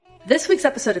This week's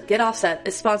episode of Get Offset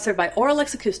is sponsored by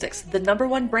Auralex Acoustics, the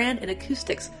 #1 brand in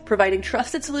acoustics, providing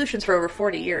trusted solutions for over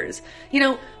 40 years. You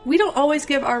know, we don't always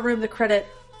give our room the credit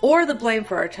or the blame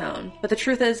for our tone, but the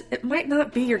truth is, it might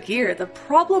not be your gear. The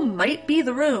problem might be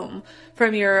the room.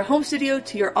 From your home studio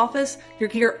to your office, your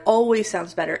gear always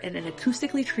sounds better in an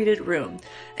acoustically treated room.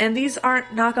 And these aren't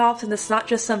knockoffs, and it's not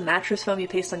just some mattress foam you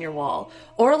paste on your wall.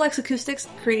 Auralex Acoustics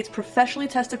creates professionally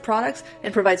tested products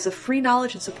and provides the free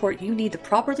knowledge and support you need to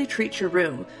properly treat your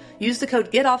room. Use the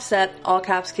code GETOFFSET, all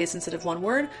caps, case instead of one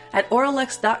word, at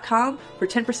Auralex.com for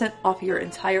 10% off your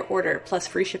entire order, plus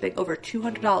free shipping over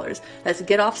 $200. That's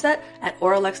GetOffset at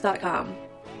Auralex.com.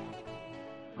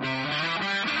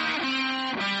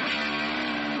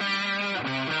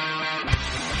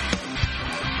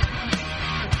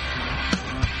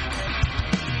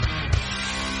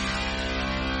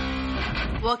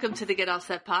 Welcome to the Get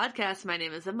Offset podcast. My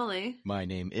name is Emily. My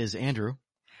name is Andrew.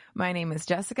 My name is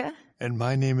Jessica. And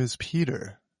my name is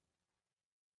Peter.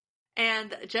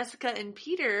 And Jessica and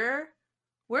Peter,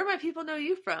 where might people know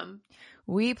you from?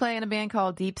 We play in a band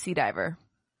called Deep Sea Diver.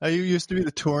 You used to be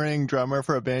the touring drummer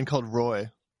for a band called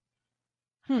Roy.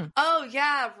 Oh,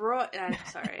 yeah, Roy. I'm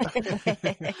sorry.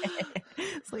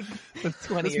 It's like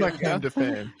 20 That's years my ago. claim to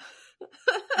fame.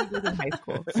 He was in high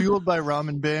school. Fueled by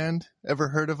Ramen Band. Ever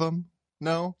heard of them?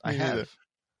 No? I Me have. neither.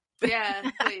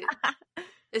 Yeah, wait.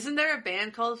 Isn't there a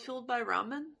band called Fueled by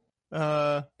Ramen?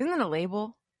 Isn't it a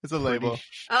label? It's a label.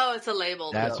 Oh, it's a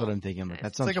label. That's though. what I'm thinking. That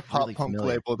It's sounds like a pop really punk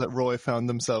familiar. label that Roy found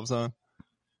themselves on.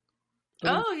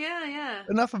 Oh, yeah, yeah.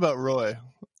 Enough about Roy.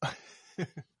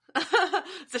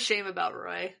 It's a shame about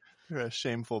Roy. You're a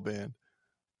shameful band.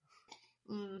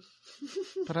 Mm.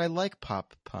 But I like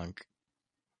pop punk.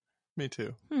 Me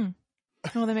too.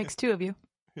 Well, that makes two of you.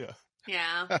 Yeah.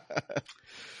 Yeah.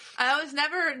 I was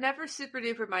never super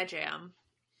duper my jam.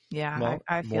 Yeah, Well,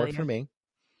 I feel more you. for me.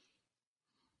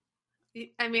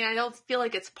 I mean, I don't feel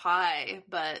like it's pie,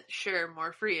 but sure,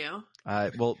 more for you.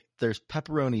 Well, there's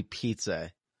pepperoni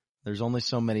pizza. There's only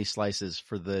so many slices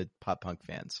for the pop punk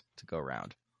fans to go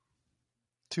around.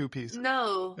 2 pieces.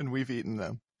 No. And we've eaten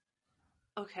them.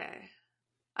 Okay.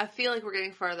 I feel like we're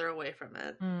getting farther away from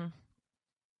it. Mm.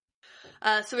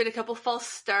 So we had a couple false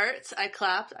starts. I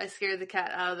clapped. I scared the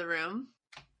cat out of the room.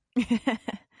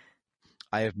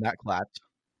 I have not clapped.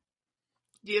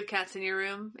 Do you have cats in your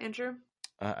room, Andrew?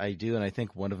 I do, and I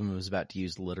think one of them was about to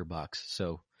use the litter box.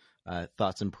 So,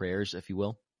 thoughts and prayers, if you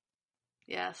will.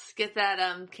 Yes. Get that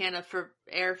can of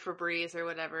air Febreze or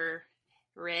whatever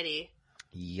ready.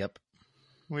 Yep.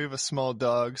 We have a small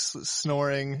dog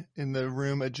snoring in the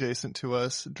room adjacent to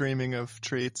us, dreaming of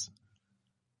treats.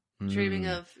 Dreaming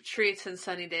of treats and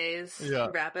sunny days. Yeah.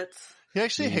 Rabbits. He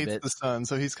actually Teeny hates bit. the sun,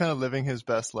 so he's kind of living his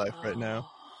best life right now.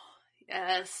 Oh,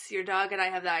 yes, your dog and I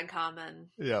have that in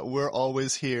common. Yeah, we're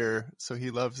always here, so he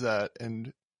loves that,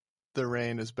 and the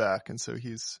rain is back, and so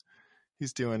he's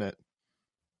doing it.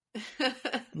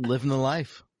 Living the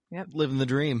life. Yep. Living the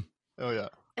dream. Oh yeah.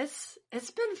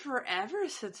 It's been forever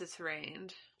since it's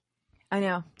rained. I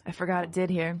know. I forgot it did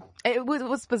here.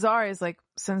 What's bizarre is like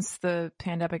since the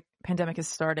pandemic has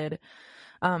started,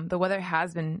 the weather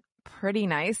has been pretty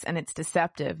nice, and it's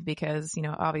deceptive because, you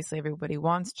know, obviously everybody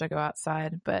wants to go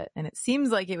outside, and it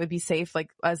seems like it would be safe, like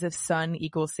as if sun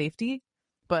equals safety,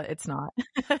 but it's not.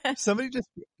 Somebody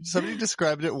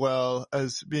described it well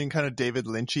as being kind of David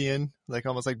Lynchian, like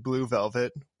almost like Blue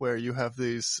Velvet, where you have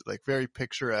these like very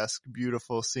picturesque,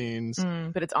 beautiful scenes,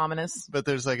 But it's ominous. but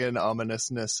there's like an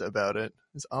ominousness about it.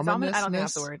 Is I don't think ominousness?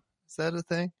 that's the word. Is that a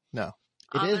thing? No.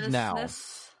 It is now.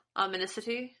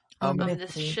 Ominosity.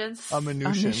 Omniscience.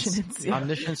 Omniscience. Yeah.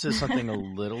 Omniscience is something a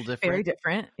little different. Very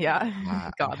different. Yeah.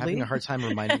 I'm Godly. having a hard time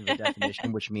reminding the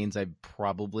definition, which means I'm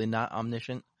probably not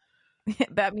omniscient.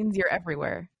 That means you're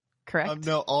everywhere. Correct?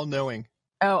 No, all knowing.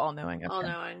 Oh, all knowing. All Okay.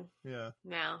 knowing. Yeah.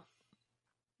 Now.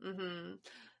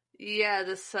 Yeah,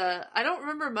 this I don't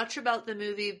remember much about the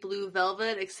movie Blue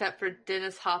Velvet except for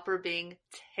Dennis Hopper being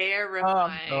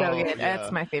terrifying. So Oh, good. yeah.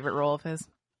 That's my favorite role of his.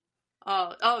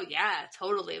 Oh yeah,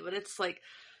 totally. But it's like,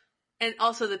 and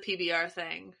also the PBR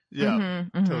thing. Yeah.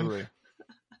 Mhm, mhm. Totally.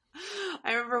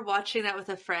 I remember watching that with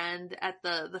a friend at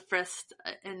the Frist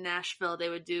in Nashville. They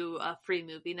would do free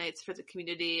movie nights for the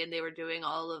community, and they were doing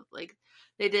all of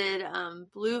they did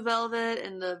Blue Velvet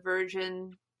and the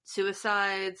Virgin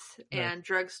Suicides and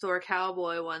Drugstore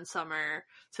Cowboy one summer.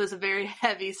 So it was a very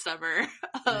heavy summer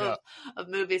of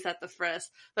movies at the Frist.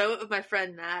 But I went with my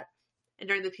friend Matt, and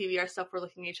during the PBR stuff, we're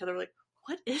looking at each other like,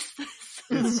 "What is this?"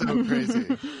 It's so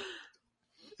crazy.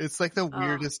 It's like the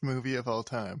weirdest movie of all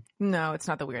time. No, it's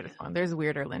not the weirdest one. There's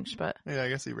weirder Lynch, but Yeah, I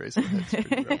guess Eraserhead's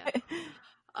pretty rough.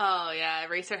 Oh yeah,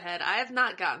 Eraserhead. I have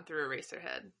not gotten through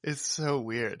Eraserhead. It's so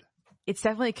weird. It's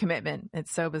definitely a commitment.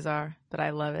 It's so bizarre, but I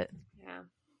love it. Yeah.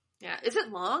 Yeah. Is it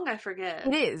long? I forget.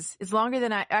 It is. It's longer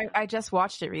than I just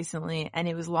watched it recently, and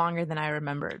it was longer than I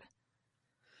remembered.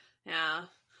 Yeah.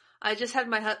 I just had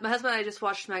my husband and I just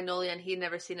watched Magnolia, and he'd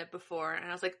never seen it before, and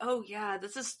I was like, oh yeah,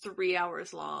 this is 3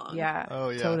 hours long. Yeah. Oh,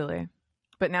 yeah. Totally.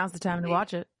 But now's the time to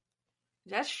watch it.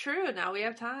 That's true. Now we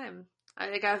have time. I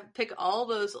think I pick all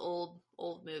those old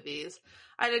movies.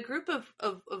 I had a group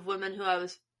of women who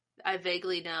I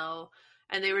vaguely know,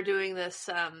 and they were doing this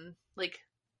like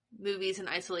movies in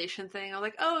isolation thing. I was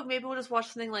like, oh, maybe we'll just watch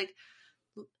something like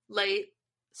light,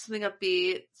 something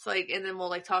upbeat. It's like, and then we'll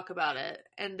like talk about it.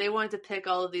 And they wanted to pick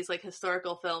all of these like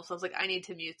historical films. So I was like, I need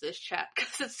to mute this chat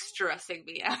because it's stressing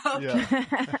me out. Yeah.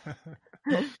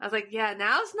 I was like, yeah,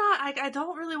 now's not. I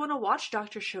don't really want to watch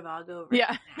Dr. Zhivago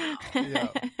right now. Yeah.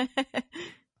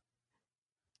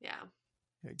 Yeah.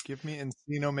 Yeah, give me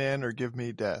Encino Man or give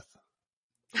me death.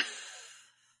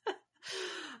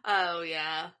 Oh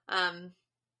yeah.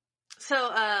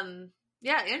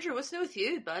 Yeah, Andrew, what's new with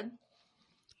you, bud?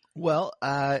 Well,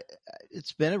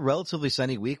 it's been a relatively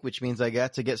sunny week, which means I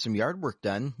got to get some yard work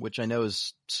done, which I know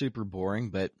is super boring,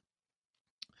 but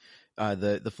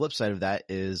the flip side of that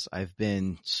is I've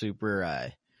been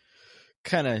super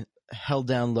kind of held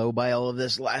down low by all of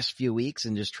this last few weeks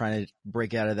and just trying to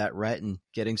break out of that rut and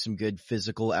getting some good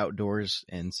physical outdoors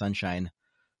and sunshine.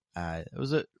 It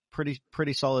was a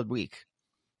pretty solid week.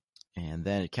 And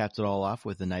then it capped it all off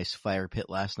with a nice fire pit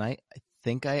last night. I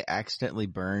think I accidentally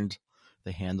burned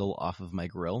the handle off of my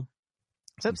grill,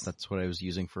 since that's what I was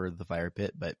using for the fire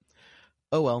pit, but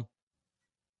oh well.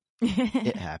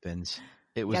 It happens.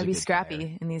 It was gotta be scrappy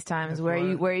fire. in these times. If Where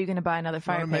you are you gonna buy another If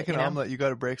you fire want pit? to make an omelet, you got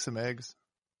to break some eggs.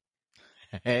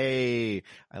 Hey,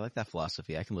 I like that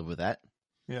philosophy. I can live with that.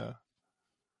 Yeah.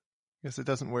 Guess it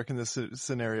doesn't work in this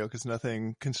scenario because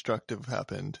nothing constructive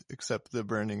happened except the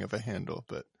burning of a handle,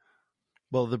 but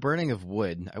Well, the burning of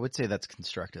wood, I would say that's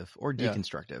constructive or Yeah.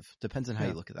 deconstructive. Depends on how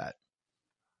Yeah. you look at that.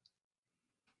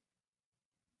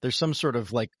 There's some sort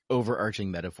of like overarching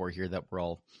metaphor here that we're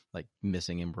all like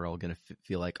missing, and we're all going to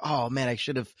feel like, oh man, I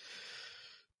should have,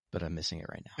 but I'm missing it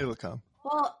right now. it'll come.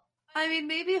 Well, I mean,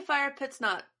 maybe a fire pit's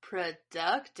not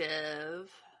productive,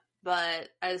 but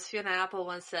as Fiona Apple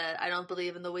once said, I don't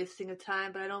believe in the wasting of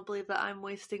time, but I don't believe that I'm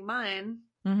wasting mine.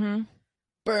 Mm-hmm.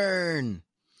 Burn.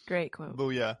 Great quote.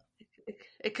 Booyah.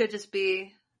 It could just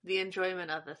be the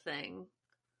enjoyment of the thing.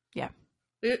 Yeah.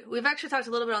 We've actually talked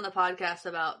a little bit on the podcast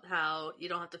about how you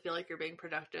don't have to feel like you're being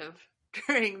productive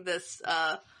during this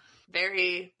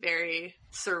very, very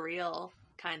surreal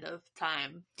kind of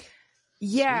time.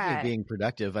 Speaking Yeah. of being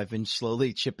productive, I've been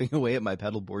slowly chipping away at my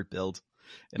pedal board build,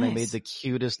 and I made Nice. the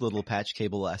cutest little patch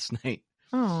cable last night.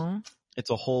 Oh. It's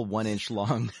a whole 1 inch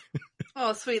long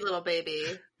Oh, sweet little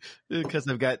baby. because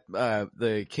I've got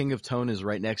the King of Tone is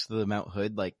right next to the Mount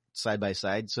Hood, like side by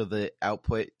side. So the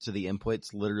output to the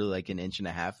input's literally like 1.5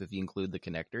 inches if you include the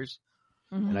connectors.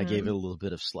 And I gave it a little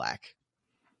bit of slack.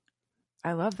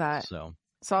 I love that. So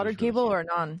Soldered really cable cute. or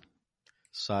non?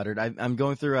 soldered. I'm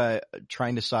going through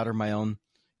trying to solder my own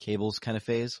cables kind of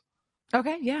phase.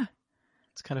 Okay, yeah.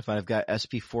 It's kind of fun. I've got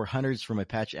SP400s for my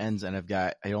patch ends, and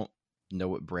I don't know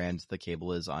what brand the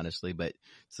cable is, honestly, but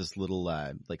it's this little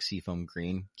like seafoam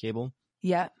green cable.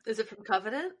 Yeah. Is it from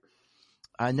Covenant?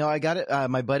 No, I got it.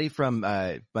 My buddy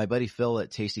Phil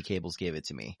at Tasty Cables gave it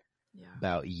to me Yeah.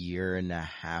 about 1.5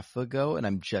 years ago, and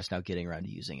I'm just now getting around to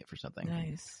using it for something.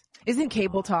 Nice. Isn't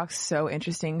Cable Talk so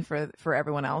interesting for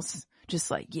everyone else?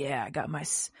 Just like, yeah, I got my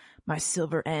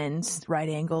silver ends, right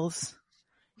angles,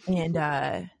 and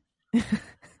kind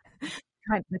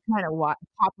of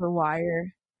copper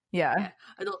wire. Yeah.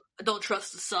 I don't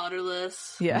trust the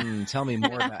solderless. Yeah. Tell me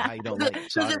more about how you don't like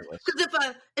solderless.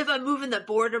 Because if I'm moving that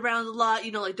board around a lot,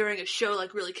 like during a show,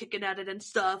 like really kicking at it and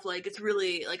stuff, like it's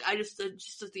really like just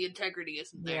the integrity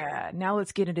isn't there. Yeah. Now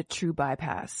let's get into true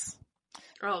bypass.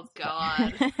 Oh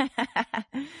God.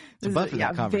 It's a butt for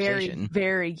that conversation.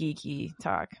 Very, very geeky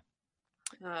talk.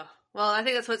 Well, I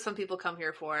think that's what some people come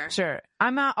here for. Sure.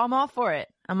 I'm all for it.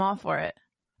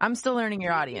 I'm still learning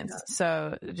your audience.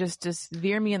 So just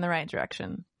veer me in the right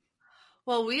direction.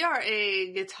 Well, we are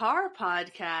a guitar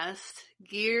podcast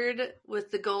geared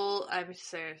with the goal. I'm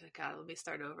sorry, God, let me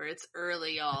start over. It's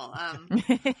early, y'all.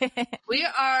 We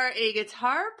are a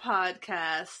guitar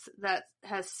podcast that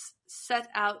has set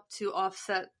out to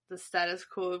offset the status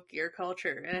quo of gear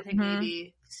culture. And I think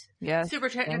maybe Yes, super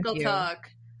technical thank you. talk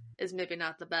is maybe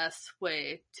not the best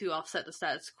way to offset the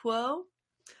status quo.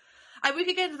 We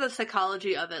could get into the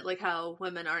psychology of it, like how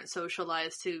women aren't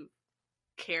socialized to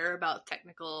care about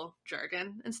technical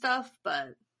jargon and stuff,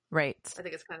 but Right. I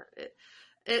think it's kind of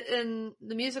it in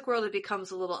the music world. It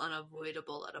becomes a little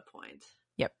unavoidable at a point.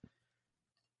 Yep.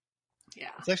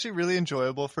 Yeah. It's actually really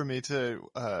enjoyable for me to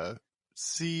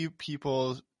see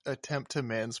people attempt to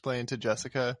mansplain to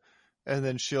Jessica, and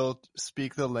then she'll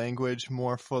speak the language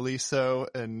more fully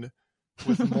and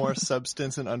with more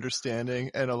substance and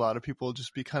understanding, and a lot of people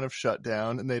just be kind of shut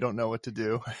down and they don't know what to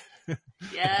do.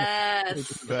 Yes,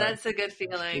 that's a good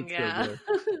feeling. It's Yeah.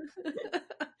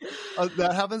 So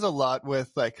that happens a lot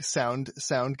with like sound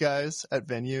guys at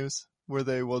venues, where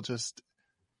they will just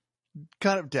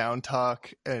kind of down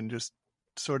talk and just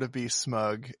sort of be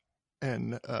smug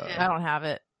and I don't have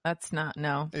it. That's not,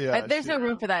 no. Yeah, There's no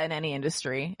room for that in any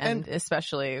industry. And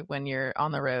especially when you're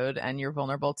on the road and you're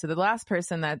vulnerable to the last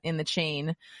person that in the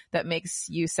chain that makes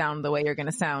you sound the way you're going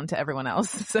to sound to everyone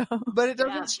else. So, but it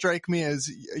doesn't strike me as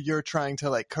you're trying to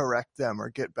like correct them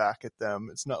or get back at them.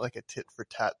 It's not like a tit for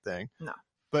tat thing. No.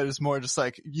 But it's more just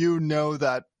like, you know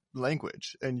that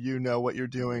language and you know what you're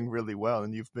doing really well,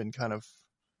 and you've been kind of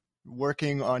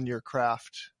working on your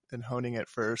craft and honing it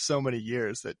for so many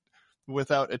years that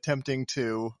without attempting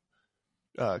to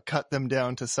cut them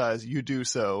down to size, you do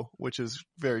so, which is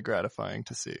very gratifying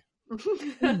to see.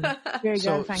 very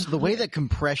So gratifying. the way that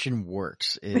compression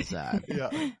works is Yeah.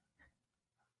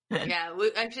 Yeah,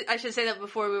 I should say that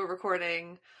before we were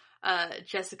recording,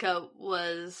 Jessica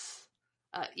was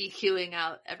EQing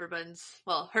out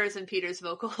hers and Peter's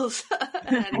vocals.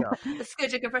 And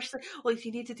Skudge compression, well, if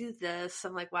you need to do this,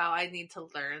 I'm like, wow, I need to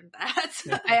learn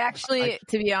that. I actually,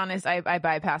 to be honest, I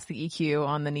bypassed the EQ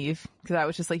on the Neve because I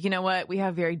was just like, you know what? We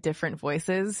have very different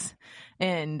voices,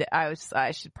 and I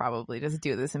should probably just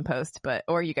do this in post,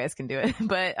 or you guys can do it.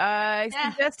 But I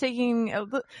suggest taking a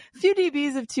few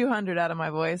dBs of 200 out of my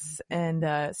voice, and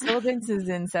Syllabinks is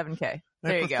in 7K.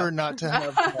 There you go. I prefer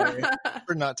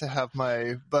not to have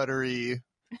my buttery,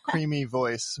 creamy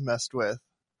voice messed with.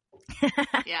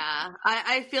 Yeah,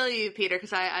 I feel you, Peter,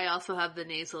 because I also have the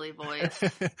nasally voice.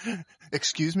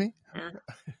 Excuse me? Yeah.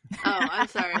 Oh, I'm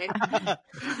sorry.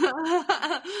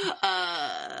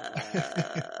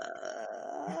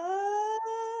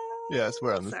 Yes,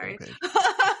 we're on the sorry. same page.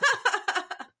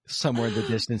 somewhere in the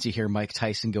distance you hear Mike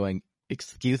Tyson going,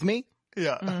 "Excuse me?"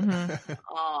 Yeah. Mhm.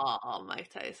 Oh, Mike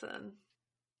Tyson.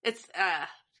 It's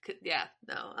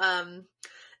no.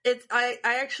 It's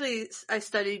I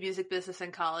studied music business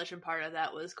in college, and part of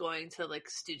that was going to like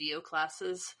studio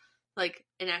classes, like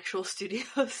in actual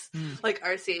studios, like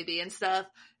RCAB and stuff.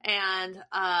 And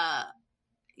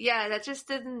that just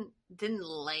didn't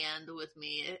land with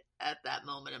me at that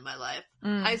moment in my life.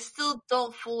 I still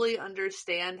don't fully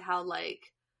understand how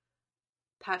like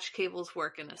patch cables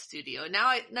work in a studio. Now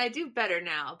I do better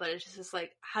now, but it's just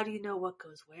like, how do you know what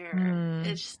goes where?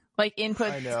 It's just, like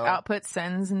inputs, outputs,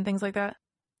 sends, and things like that.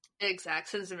 Exact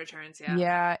sends and returns. Yeah.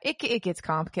 Yeah. It gets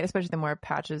complicated, especially the more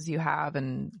patches you have,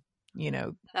 and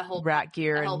that whole rat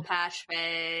gear, that whole patch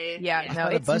bay. Yeah. No,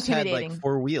 the it's bus had intimidating. like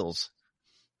 4 wheels.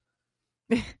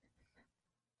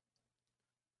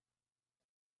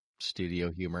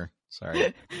 Studio humor.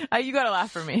 Sorry. You gotta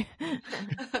laugh for me.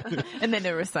 And then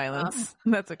there was silence.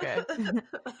 That's okay.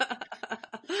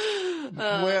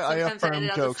 Where I sometimes affirm edit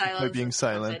out the jokes by silence, being and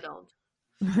sometimes silent. I don't.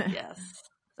 Yes.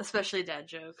 Especially dad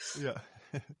jokes. Yeah.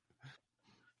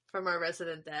 From our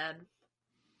resident dad.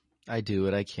 I do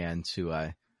what I can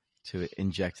to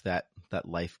inject that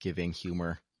life-giving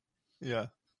humor. Yeah.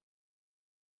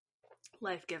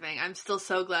 Life-giving. I'm still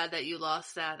so glad that you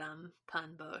lost that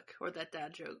pun book or that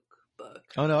dad joke book.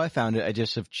 Oh no, I found it. I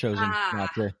just have chosen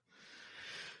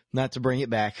not to bring it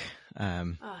back.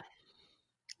 There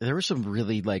were some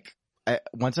really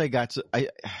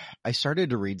I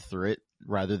started to read through it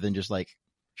rather than just like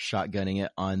shotgunning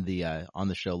it on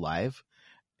the show live,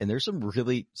 and there's some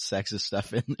really sexist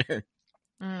stuff in there.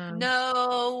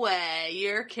 No way.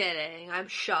 You're kidding. I'm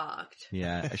shocked.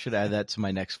 Yeah, I should add that to my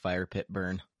next fire pit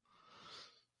burn.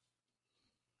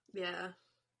 Yeah.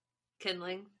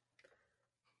 Kindling.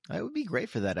 That would be great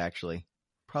for that, actually.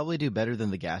 Probably do better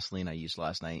than the gasoline I used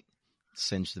last night.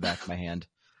 Singed the back of my hand.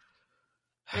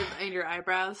 And your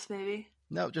eyebrows, maybe?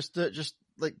 No, just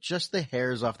the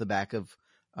hairs off the back of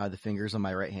the fingers on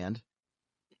my right hand.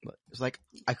 It's like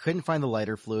I couldn't find the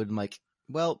lighter fluid. I'm like,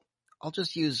 well, I'll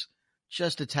just use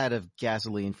just a tad of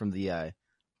gasoline from the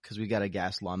because we got a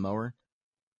gas lawnmower.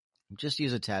 Just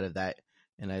use a tad of that,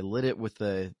 and I lit it with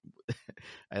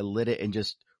I lit it and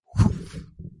just,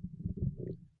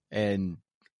 and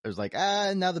I was like,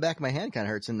 now the back of my hand kind of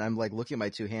hurts, and I'm like looking at my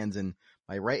two hands, and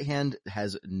my right hand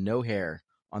has no hair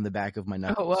on the back of my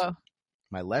knuckles. Oh, wow.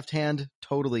 My left hand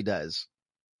totally does.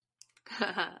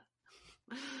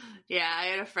 Yeah, I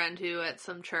had a friend who at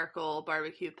some charcoal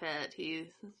barbecue pit,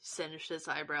 he singed his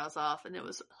eyebrows off, and it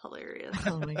was hilarious.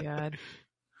 Oh my god!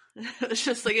 It was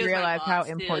just like, it You was my realize how boss.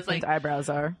 It was important like, eyebrows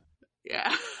are.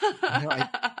 yeah.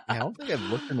 I don't think I've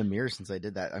looked in the mirror since I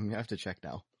did that. I'm gonna have to check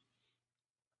now.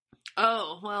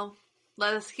 Oh, well,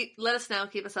 let us know.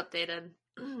 Keep us updated.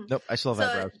 Nope, I still have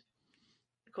eyebrows.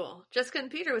 Cool. Jessica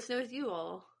and Peter, what's new with you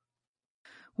all?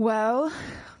 Well,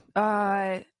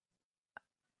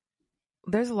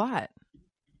 there's a lot,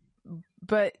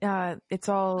 but it's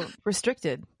all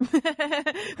restricted.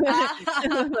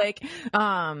 Like,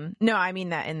 no, I mean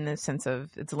that in the sense of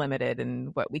it's limited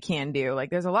and what we can do. Like,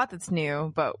 there's a lot that's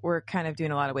new, but we're kind of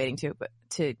doing a lot of waiting to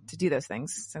do those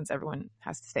things since everyone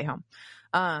has to stay home.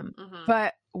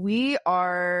 But we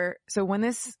are, so when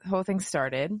this whole thing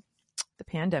started, the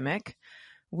pandemic,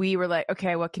 we were like,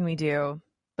 okay, what can we do?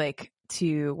 Like,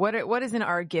 what is in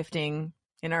our gifting,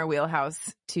 in our wheelhouse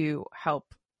to help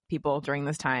people during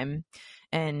this time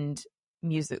and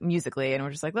musically? And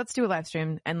we're just like, let's do a live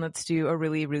stream and let's do a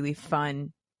really, really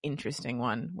fun, interesting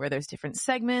one where there's different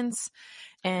segments.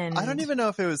 And I don't even know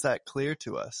if it was that clear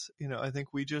to us. You know, I think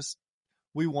we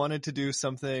wanted to do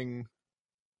something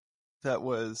that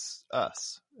was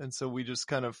us. And so we just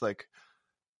kind of like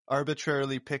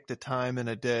arbitrarily picked a time and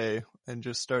a day and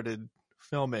just started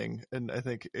filming. And I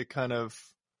think it kind of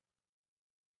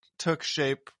took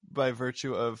shape by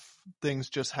virtue of things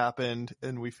just happened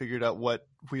and we figured out what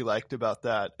we liked about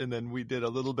that. And then we did a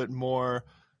little bit more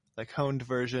like honed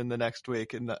version the next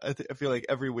week. And I feel like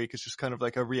every week is just kind of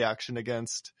like a reaction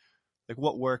against like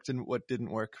what worked and what didn't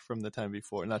work from the time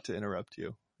before. Not to interrupt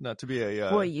you. Not to be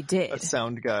well, you did. a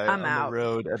sound guy I'm on out. the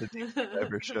road editing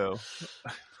every show.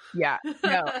 Yeah,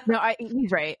 no,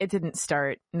 he's right. It didn't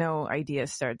start. No idea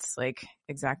starts like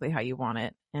exactly how you want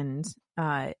it, and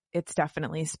it's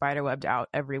definitely spiderwebbed out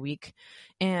every week.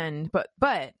 And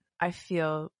but I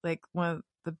feel like one of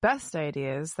the best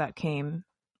ideas that came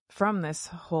from this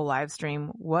whole live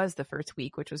stream was the first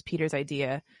week, which was Peter's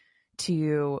idea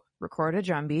to record a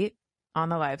drum beat on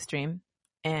the live stream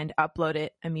and upload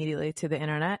it immediately to the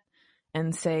internet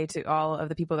and say to all of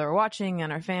the people that were watching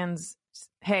and our fans,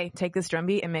 hey, take this drum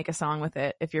beat and make a song with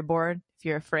it. If you're bored, if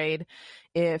you're afraid,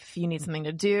 if you need something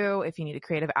to do, if you need a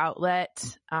creative outlet,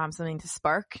 something to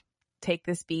spark, take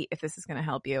this beat if this is going to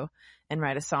help you and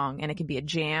write a song. And it can be a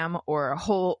jam or a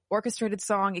whole orchestrated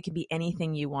song. It can be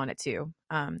anything you want it to.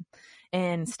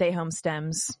 And Stay Home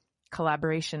Stems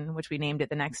collaboration, which we named it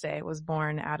the next day, was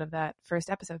born out of that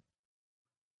first episode.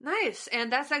 Nice.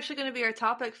 And that's actually going to be our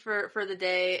topic for the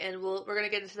day. And we're going to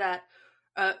get into that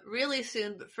really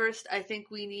soon. But first, I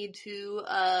think we need to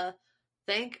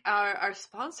thank our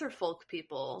sponsor folk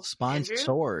people. Sponsors.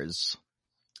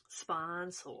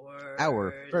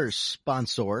 Our first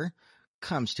sponsor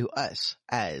comes to us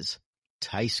as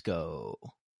Teisco.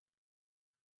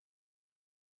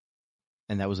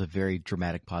 And that was a very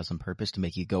dramatic pause on purpose to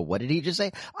make you go, what did he just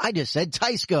say? I just said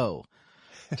Teisco.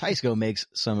 Teisco makes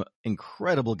some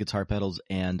incredible guitar pedals,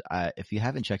 and if you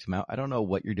haven't checked them out, I don't know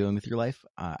what you're doing with your life.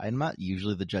 I'm not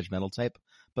usually the judgmental type,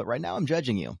 but right now I'm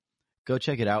judging you. Go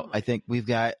check it out. I think we've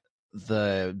got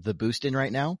the boost in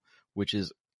right now, which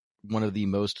is one of the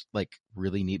most like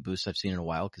really neat boosts I've seen in a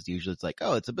while, because usually it's like,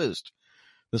 oh, it's a boost.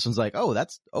 This one's like, oh,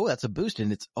 that's a boost,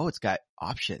 and it's got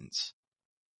options.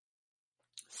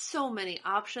 So many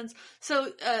options. So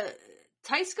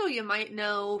Teisco, you might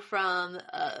know from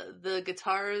the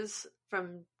guitars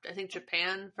from, I think,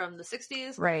 Japan from the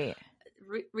 60s. Right.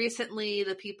 Recently,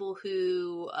 the people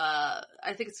who, I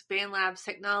think it's BandLabs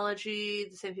Technology,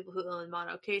 the same people who own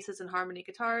Mono Cases and Harmony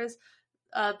Guitars,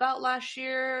 about last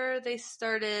year, they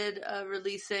started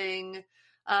releasing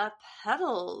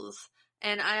pedals.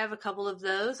 And I have a couple of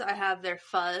those. I have their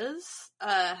Fuzz,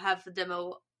 have the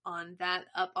demo on that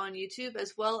up on YouTube,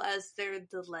 as well as their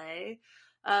Delay.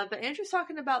 But Andrew's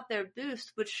talking about their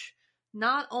Boost, which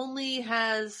not only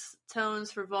has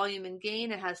tones for volume and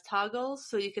gain, it has toggles,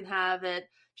 so you can have it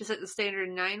just like the standard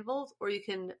 9 volts, or you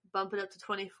can bump it up to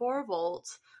 24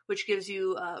 volts, which gives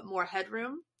you more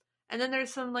headroom. And then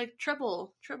there's some like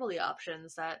treble-y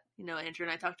options that, Andrew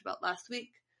and I talked about last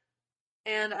week.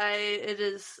 And it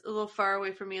is a little far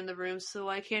away from me in the room, so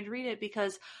I can't read it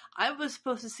because I was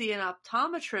supposed to see an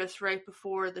optometrist right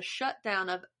before the shutdown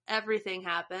of everything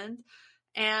happened.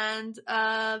 And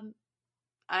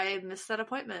I missed that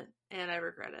appointment, and I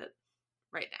regret it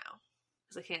right now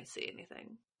because I can't see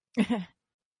anything.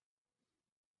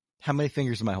 How many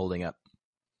fingers am I holding up?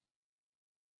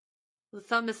 The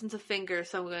thumb isn't a finger,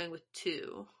 so I'm going with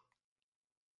 2.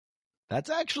 That's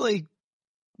actually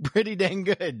pretty dang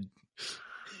good.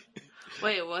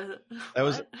 Wait, was it? That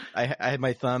was I had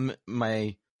my thumb,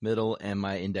 my middle, and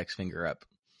my index finger up.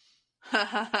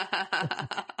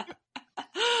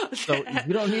 So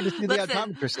you don't need to see the Listen,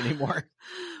 optometrist anymore.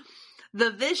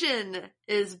 the vision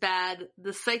is bad.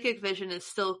 The psychic vision is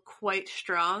still quite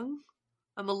strong.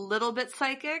 I'm a little bit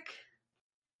psychic.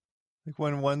 Like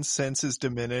when one sense is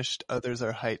diminished, others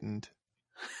are heightened.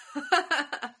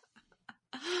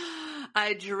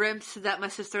 I dreamt that my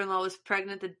sister-in-law was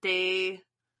pregnant the day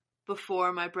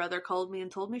before my brother called me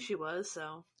and told me she was,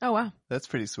 so. Oh, wow. That's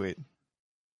pretty sweet.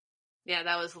 Yeah,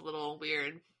 that was a little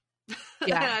weird.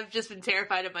 Yeah. I've just been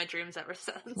terrified of my dreams ever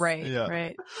since. Right. Yeah.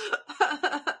 Right.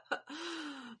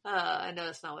 I know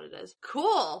that's not what it is.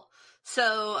 Cool.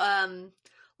 So,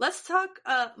 let's talk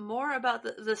more about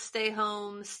the stay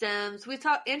home stems.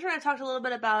 Andrew and I talked a little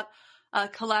bit about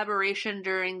collaboration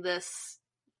during this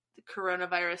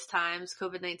coronavirus times,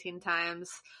 COVID-19 times.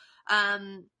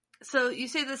 So you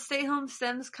say the stay home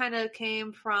stems kind of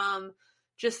came from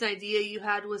just an idea you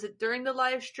had. Was it during the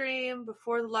live stream,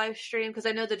 before the live stream? Because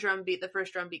I know the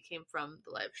first drum beat came from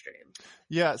the live stream.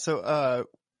 Yeah, so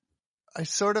I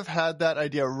sort of had that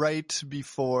idea right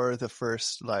before the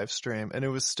first live stream, and it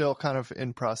was still kind of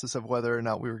in process of whether or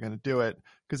not we were going to do it,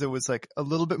 because it was like a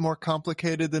little bit more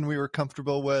complicated than we were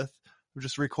comfortable with. We're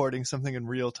just recording something in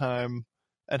real time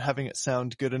and having it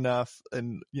sound good enough,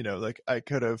 and like I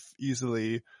could have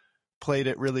easily played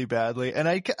it really badly, and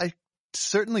I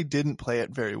certainly didn't play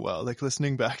it very well. Like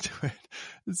listening back to it,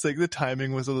 it's like the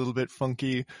timing was a little bit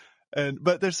funky.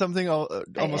 But there's something almost,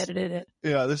 I edited it.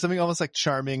 yeah, there's something almost like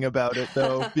charming about it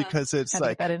though, because it's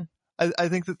like, I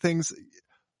think that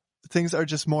things are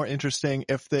just more interesting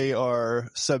if they are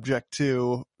subject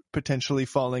to potentially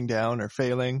falling down or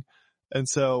failing. And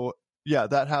so, yeah,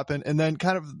 that happened. And then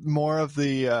kind of more of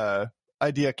the,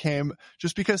 idea came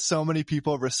just because so many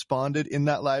people responded in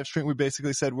that live stream. We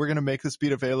basically said, we're going to make this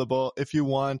beat available. If you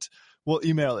want, we'll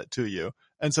email it to you.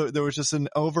 And so there was just an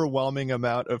overwhelming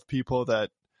amount of people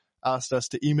that asked us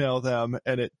to email them,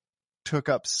 and it took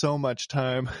up so much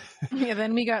time. Yeah,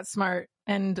 then we got smart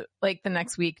and like the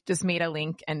next week just made a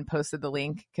link and posted the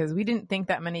link because we didn't think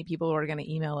that many people were going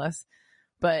to email us.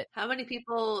 But how many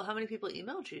people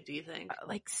emailed you, do you think?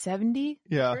 Like 70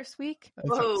 yeah. first week.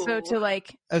 Whoa. So to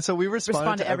like and so we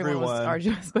respond to everyone was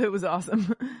arduous, but it was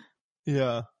awesome.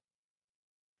 Yeah.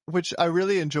 Which I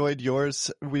really enjoyed yours.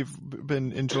 We've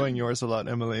been enjoying yours a lot,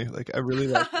 Emily. Like I really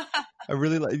like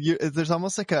you. There's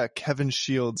almost like a Kevin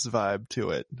Shields vibe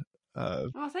to it. Oh,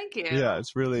 thank you. Yeah,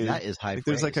 it's really, that is high like,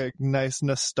 praise. there's like a nice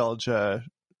nostalgia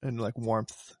and like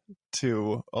warmth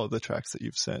to all the tracks that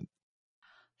you've sent.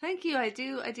 Thank you. I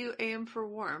do aim for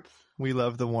warmth. We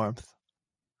love the warmth.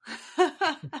 Thank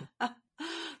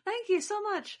you so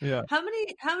much. Yeah. How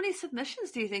many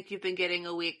submissions do you think you've been getting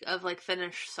a week of like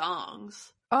finished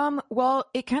songs? Well,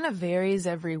 it kind of varies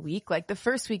every week. Like the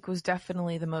first week was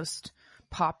definitely the most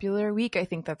popular week. I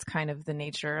think that's kind of the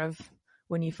nature of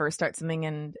when you first start something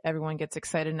and everyone gets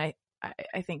excited. And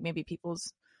I think maybe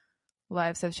people's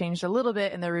lives have changed a little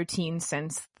bit in their routine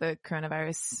since the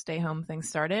coronavirus stay home thing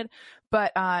started.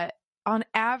 But on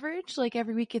average, like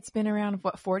every week it's been around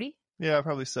 40? Yeah,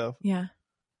 probably so. Yeah.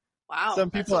 Wow.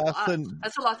 Some people ask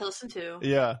that's a lot to listen to.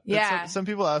 Yeah. Yeah. Some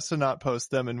people ask to not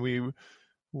post them, and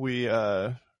we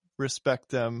respect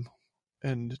them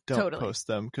and don't post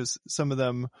them because some of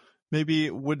them maybe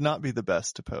would not be the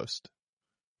best to post.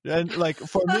 And like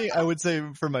for me, I would say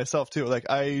for myself too, like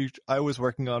I was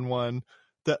working on one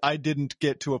that I didn't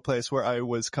get to a place where I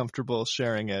was comfortable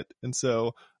sharing it. And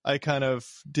so I kind of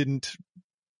didn't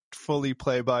fully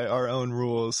play by our own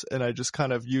rules, and I just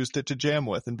kind of used it to jam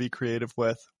with and be creative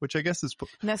with, which I guess is...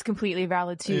 And that's completely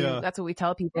valid too. Yeah. That's what we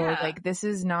tell people. Yeah. Like, this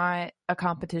is not a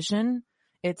competition.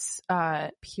 It's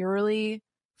purely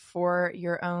for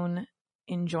your own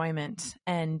enjoyment.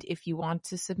 And if you want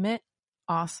to submit,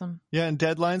 awesome. Yeah, and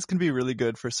deadlines can be really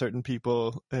good for certain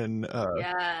people, and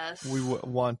yes, we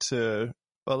want to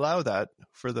allow that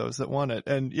for those that want it.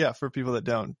 And yeah, for people that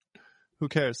don't, who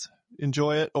cares?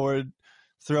 Enjoy it or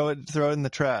throw it in the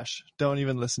trash. Don't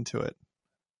even listen to it.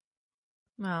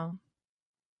 Well,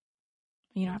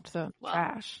 you don't have to throw it in the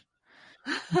trash.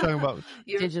 I'm talking about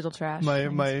digital trash.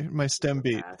 My stem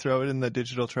beat. Throw it in the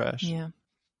digital trash. Yeah.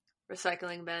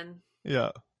 Recycling bin. Yeah.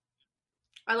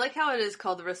 I like how it is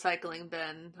called the recycling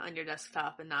bin on your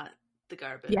desktop and not the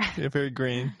garbage. Yeah, very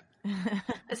green.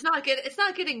 It's not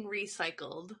getting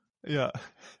recycled. Yeah.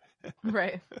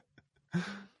 Right.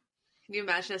 Can you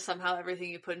imagine if somehow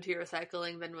everything you put into your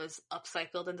recycling bin was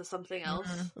upcycled into something else?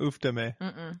 Mm-hmm. Oof de me.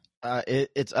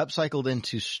 It's upcycled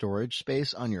into storage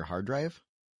space on your hard drive.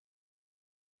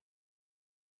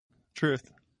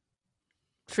 Truth.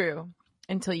 True.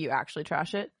 Until you actually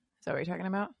trash it. Is that what you're talking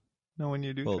about? No, when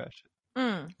you do trash it.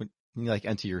 Mm. When you like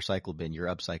empty your recycle bin, you're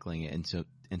upcycling it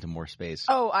into more space.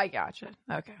 Oh, I gotcha.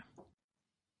 Okay.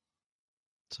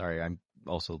 Sorry, I'm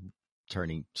also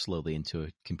turning slowly into a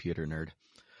computer nerd.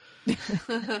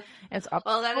 It's up.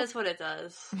 Well, that is what it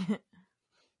does.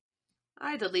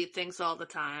 I delete things all the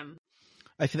time.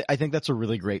 I think that's a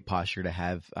really great posture to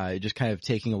have. Just kind of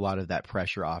taking a lot of that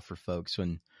pressure off for folks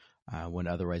when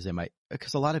otherwise they might,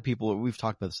 because a lot of people, we've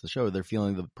talked about this on the show, they're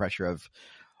feeling the pressure of,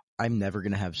 I'm never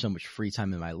going to have so much free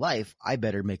time in my life. I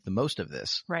better make the most of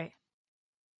this. Right.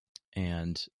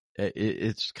 And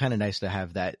it's kind of nice to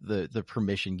have that, the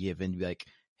permission given to be like,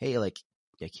 hey, like,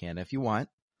 you can if you want.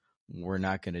 We're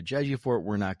not going to judge you for it.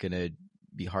 We're not going to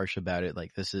be harsh about it.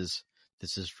 Like, this is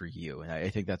for you. And I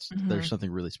think there's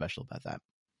something really special about that.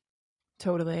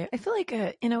 Totally. I feel like,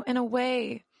 in a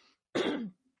way,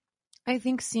 I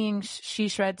think seeing She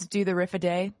Shreds do the Riff a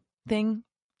Day thing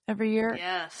every year.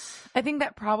 Yes. I think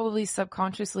that probably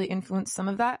subconsciously influenced some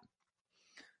of that.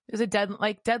 There's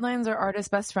deadlines are artists'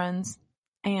 best friends,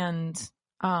 and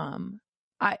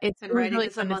it's writing really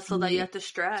is a fun to muscle that see. you have to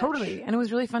stretch. Totally, and it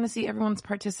was really fun to see everyone's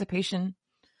participation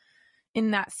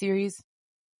in that series.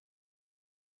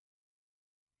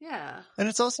 Yeah. And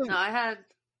it's also No, I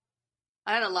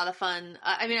had a lot of fun.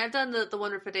 I mean, I've done the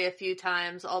One Riff a Day a few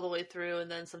times all the way through, and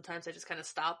then sometimes I just kind of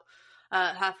stop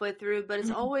halfway through. But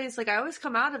it's always like I always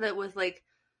come out of it with like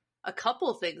a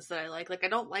couple things that I like. Like I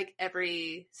don't like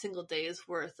every single day's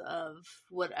worth of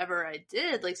whatever I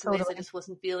did. Like some days I just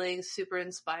wasn't feeling super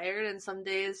inspired, and some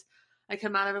days I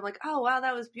come out of it like, oh wow,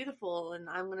 that was beautiful, and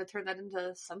I'm going to turn that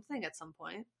into something at some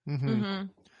point.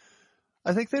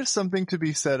 I think there's something to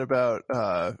be said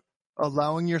about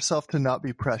allowing yourself to not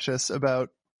be precious about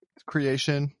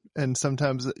creation, and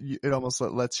sometimes it almost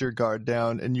lets your guard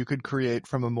down, and you could create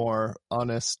from a more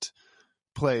honest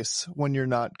place when you're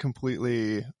not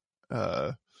completely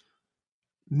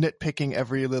nitpicking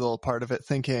every little part of it,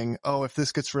 thinking, oh, if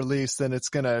this gets released, then it's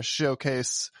going to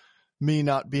showcase me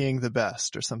not being the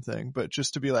best or something. But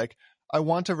just to be like, I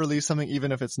want to release something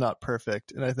even if it's not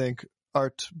perfect. And I think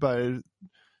art, by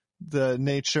the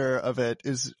nature of it,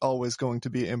 is always going to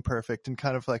be imperfect and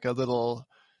kind of like a little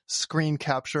screen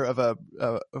capture of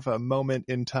a moment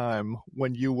in time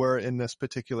when you were in this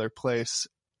particular place.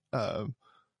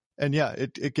 And yeah,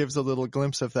 it gives a little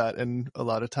glimpse of that. And a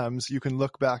lot of times you can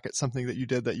look back at something that you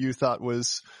did that you thought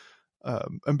was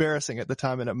embarrassing at the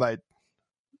time, and it might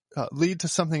lead to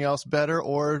something else better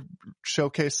or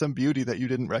showcase some beauty that you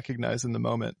didn't recognize in the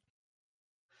moment.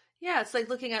 Yeah, it's like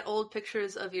looking at old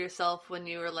pictures of yourself when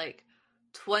you were like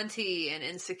 20 and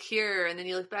insecure, and then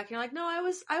you look back and you're like, no, I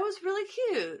was really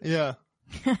cute. Yeah.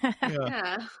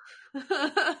 Yeah.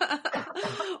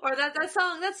 Or that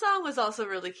song was also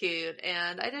really cute,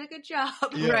 and I did a good job.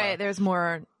 Yeah. Right. There's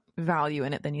more value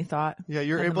in it than you thought. Yeah,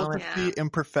 you're able to see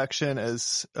imperfection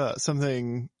as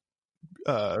something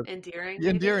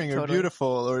endearing or beautiful,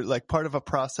 or like part of a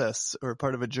process or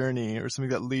part of a journey, or something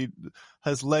that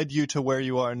has led you to where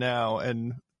you are now.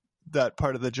 And that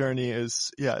part of the journey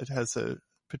is, it has a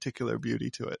particular beauty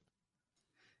to it.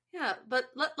 Yeah, but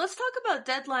let's talk about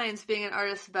deadlines being an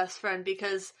artist's best friend,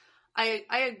 because I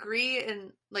agree,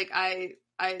 and like I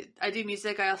do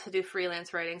music, I also do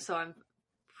freelance writing, so I'm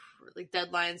like,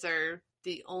 deadlines are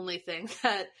the only thing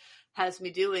that has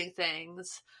me doing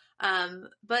things.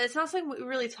 But it's not something we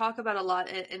really talk about a lot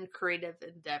in creative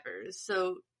endeavors.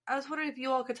 So I was wondering if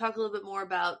you all could talk a little bit more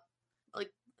about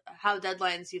like how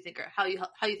deadlines you think are, how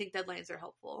you think deadlines are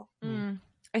helpful.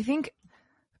 I think,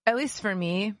 at least for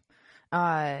me,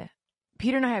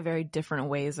 Peter and I have very different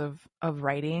ways of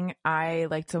writing. I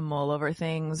like to mull over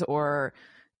things or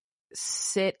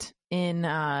sit in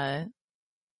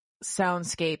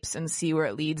soundscapes and see where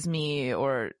it leads me,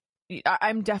 or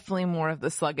I'm definitely more of the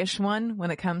sluggish one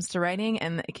when it comes to writing,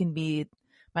 and it can be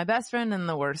my best friend and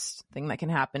the worst thing that can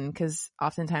happen, because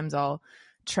oftentimes I'll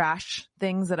trash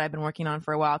things that I've been working on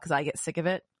for a while because I get sick of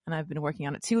it and I've been working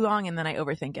on it too long, and then I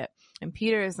overthink it. And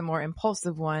Peter is the more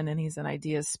impulsive one, and he's an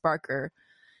ideas sparker.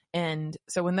 And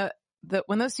so when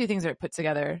when those two things are put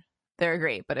together, they're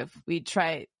great. But if we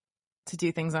try to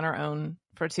do things on our own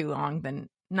for too long, then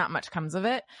not much comes of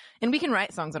it. And we can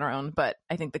write songs on our own, but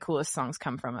I think the coolest songs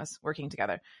come from us working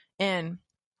together. And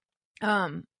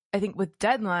I think with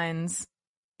deadlines,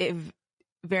 it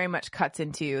very much cuts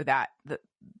into that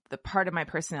the part of my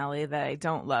personality that I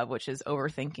don't love, which is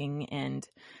overthinking and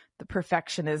the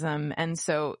perfectionism. And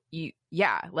so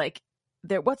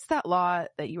what's that law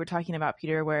that you were talking about,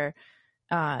 Peter, where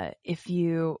if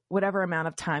you, whatever amount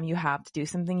of time you have to do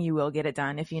something, you will get it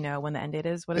done if you know when the end date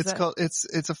is? What is it?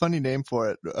 It's a funny name for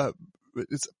it.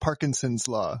 It's Parkinson's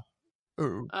law.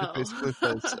 It basically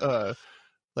says,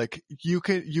 Like you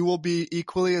will be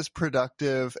equally as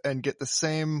productive and get the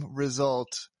same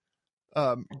result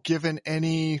given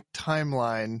any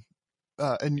timeline,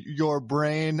 and your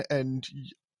brain and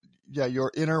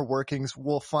your inner workings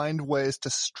will find ways to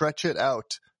stretch it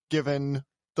out given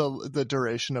the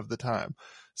duration of the time.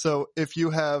 So if you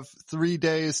have 3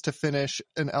 days to finish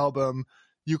an album,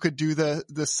 you could do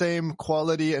the same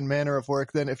quality and manner of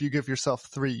work than if you give yourself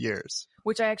 3 years.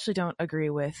 Which I actually don't agree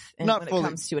with when it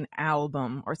comes to an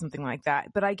album or something like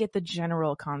that. But I get the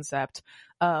general concept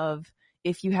of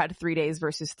if you had 3 days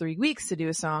versus 3 weeks to do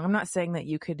a song. I'm not saying that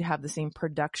you could have the same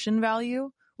production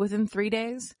value within 3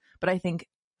 days, but I think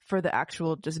for the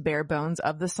actual just bare bones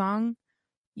of the song,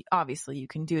 obviously you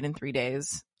can do it in 3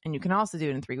 days and you can also do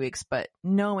it in 3 weeks, but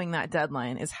knowing that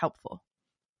deadline is helpful.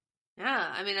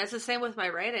 Yeah, I mean, that's the same with my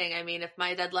writing. I mean, if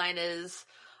my deadline is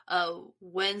a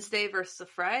Wednesday versus a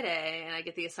Friday and I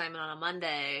get the assignment on a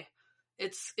Monday,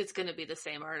 it's going to be the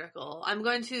same article.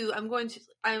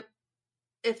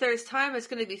 If there's time, it's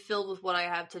going to be filled with what I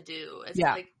have to do. It's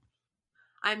like,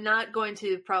 I'm not going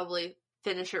to probably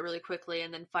finish it really quickly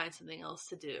and then find something else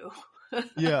to do.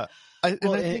 Yeah. I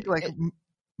think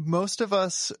most of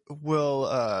us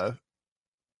will,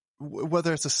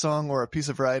 whether it's a song or a piece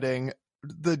of writing,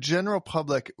 the general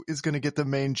public is going to get the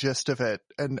main gist of it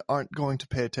and aren't going to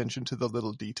pay attention to the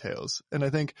little details. And I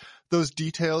think those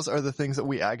details are the things that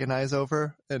we agonize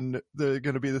over, and they're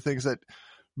going to be the things that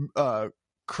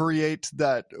create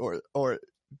that or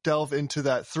delve into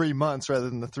that 3 months rather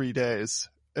than the 3 days.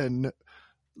 And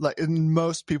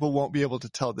most people won't be able to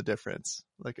tell the difference,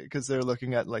 because they're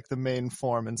looking at the main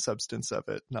form and substance of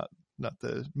it, not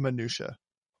the minutia.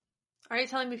 Are you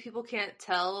telling me people can't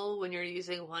tell when you're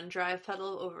using one drive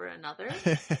pedal over another?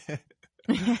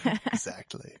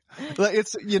 Exactly.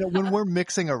 It's, when we're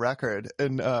mixing a record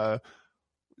and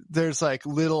there's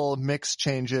little mix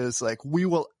changes, we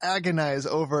will agonize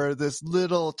over this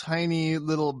tiny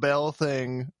little bell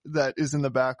thing that is in the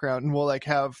background, and we'll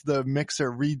have the mixer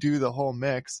redo the whole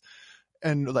mix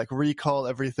and recall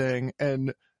everything,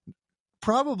 and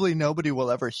probably nobody will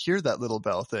ever hear that little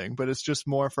bell thing, but it's just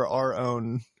more for our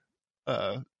own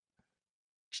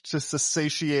just to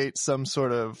satiate some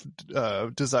sort of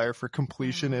desire for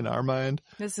completion in our mind.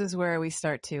 This is where we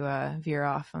start to veer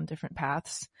off on different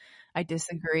paths. I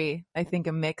disagree. I think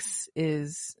a mix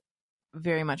is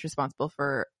very much responsible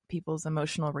for people's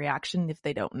emotional reaction if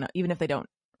they don't know, even if they don't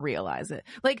realize it.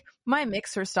 My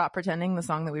mixer, Stop Pretending, the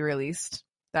song that we released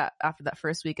that after that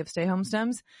first week of Stay Home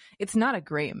Stems, it's not a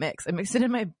great mix. I mixed it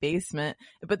in my basement,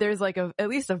 but there's at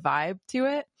least a vibe to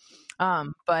it.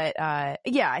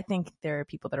 I think there are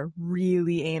people that are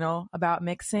really anal about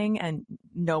mixing, and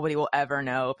nobody will ever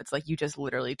know if it's you just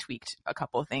literally tweaked a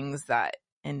couple things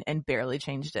and barely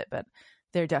changed it. But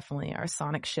there definitely are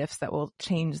sonic shifts that will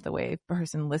change the way a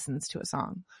person listens to a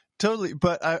song. Totally.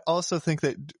 But I also think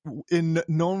that in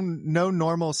no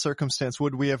normal circumstance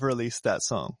would we have released that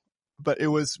song. But it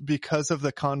was because of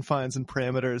the confines and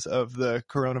parameters of the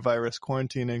coronavirus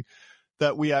quarantining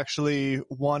that we actually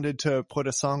wanted to put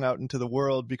a song out into the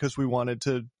world, because we wanted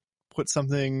to put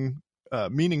something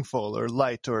meaningful or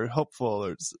light or hopeful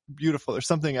or beautiful or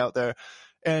something out there.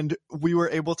 And we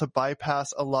were able to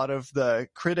bypass a lot of the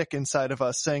critic inside of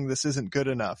us saying this isn't good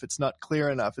enough, it's not clear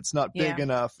enough, it's not big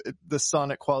enough, the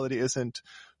sonic quality isn't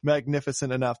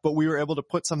magnificent enough. But we were able to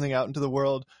put something out into the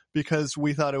world because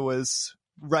we thought it was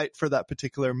right for that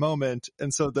particular moment.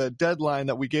 And so the deadline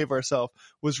that we gave ourselves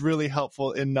was really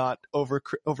helpful in not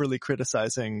overly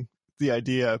criticizing the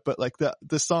idea, but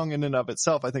the song in and of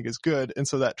itself I think is good, and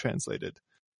so that translated.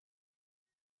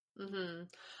 Mm-hmm.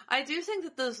 I do think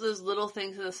that those little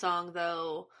things in the song,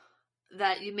 though,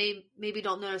 that you maybe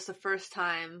don't notice the first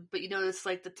time, but you notice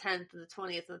the 10th and the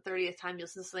 20th and the 30th time you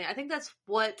listen to something. I think that's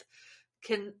what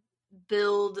can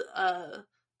build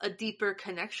a deeper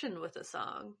connection with a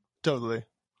song. Totally.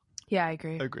 Yeah, I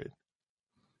agree. Agreed.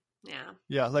 Yeah.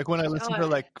 Yeah, when I listen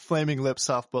to Flaming Lips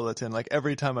Soft Bulletin,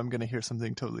 every time I'm going to hear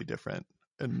something totally different.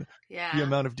 And the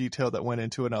amount of detail that went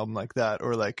into an album like that,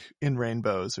 or In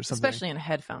Rainbows or something. Especially in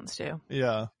headphones too.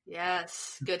 Yeah.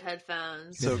 Yes. Good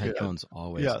headphones. Good headphones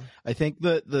always. Yeah. I think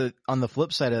the on the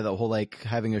flip side of the whole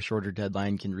having a shorter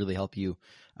deadline can really help you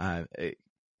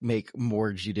make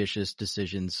more judicious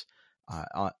decisions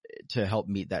to help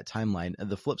meet that timeline. And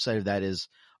the flip side of that is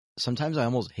sometimes I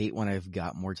almost hate when I've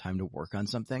got more time to work on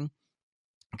something,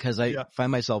 because I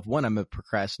find myself, I'm a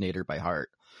procrastinator by heart.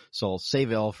 So I'll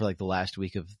save it all for the last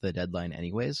week of the deadline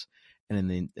anyways.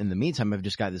 And in the meantime, I've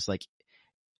just got this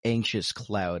anxious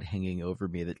cloud hanging over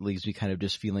me that leaves me kind of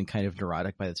just feeling kind of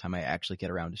neurotic by the time I actually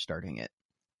get around to starting it.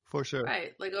 For sure.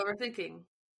 Right. Overthinking.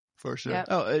 For sure. Yep.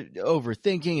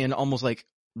 Overthinking, and almost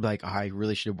like I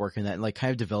really should work in that, and like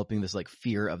kind of developing this like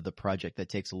fear of the project that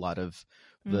takes a lot of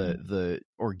the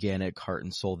organic heart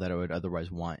and soul that I would otherwise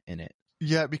want in it.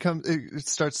 Yeah, it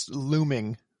starts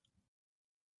looming.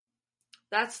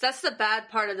 That's the bad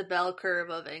part of the bell curve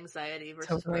of anxiety versus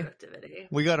Totally. productivity.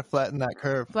 We got to flatten that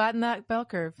curve. Flatten that bell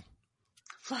curve.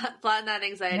 Flatten that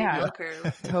anxiety Yeah. bell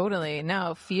curve. Totally.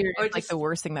 No, fear Or is like just- the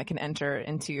worst thing that can enter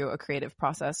into a creative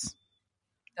process.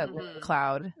 That little Mhm.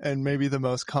 cloud. And maybe the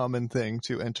most common thing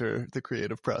to enter the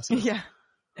creative process. Yeah.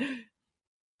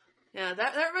 Yeah,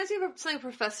 that reminds me of something a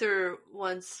professor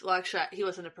once. Well, actually, he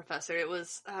wasn't a professor. It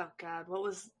was, oh God, what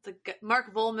was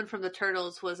Mark Volman from the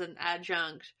Turtles was an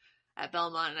adjunct at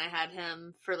Belmont, and I had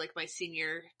him for like my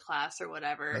senior class or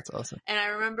whatever. That's awesome. And I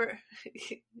remember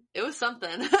it was something.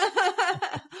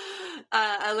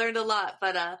 I learned a lot,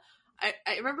 but I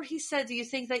remember he said, "Do you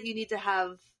think that you need to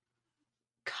have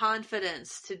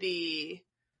confidence to be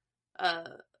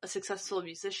a successful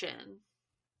musician?"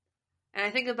 And I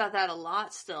think about that a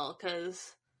lot still,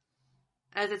 because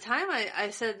at the time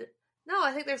I said, no,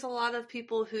 I think there's a lot of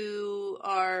people who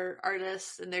are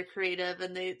artists and they're creative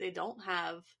and they don't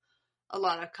have a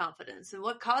lot of confidence. And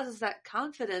what causes that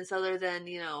confidence other than,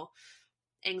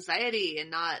 anxiety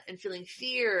and feeling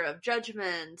fear of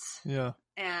judgment? Yeah.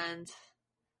 And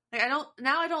like,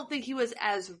 I don't think he was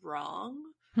as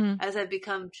wrong as I've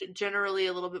become generally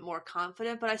a little bit more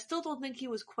confident, but I still don't think he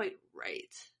was quite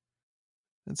right.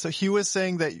 And so he was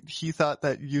saying that he thought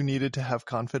that you needed to have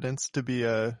confidence to be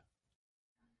an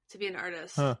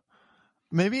artist. Huh.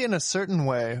 Maybe in a certain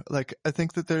way. Like, I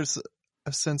think that there's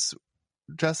a sense,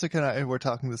 Jessica and I were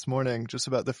talking this morning just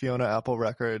about the Fiona Apple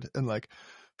record and like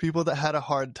people that had a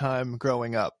hard time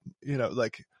growing up,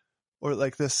 or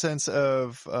like this sense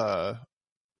of,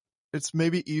 it's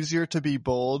maybe easier to be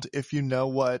bold if you know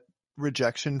what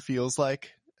rejection feels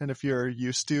like. And if you're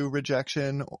used to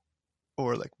rejection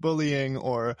or like bullying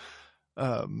or,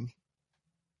 and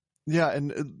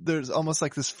there's almost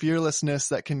like this fearlessness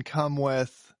that can come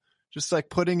with just like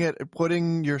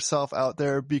putting yourself out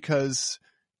there because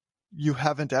you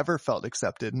haven't ever felt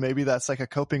accepted. Maybe that's like a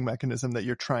coping mechanism that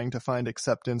you're trying to find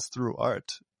acceptance through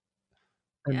art.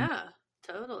 And yeah,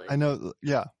 totally. I know.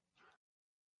 Yeah.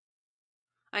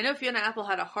 I know Fiona Apple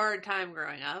had a hard time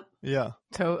growing up. Yeah.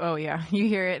 Oh yeah, you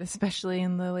hear it, especially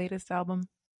in the latest album.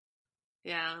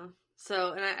 Yeah.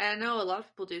 So, and I know a lot of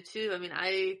people do too. I mean,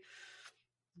 I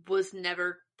was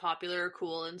never popular or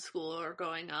cool in school or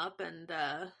growing up, and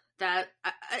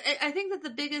I think that the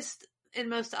biggest and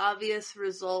most obvious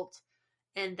result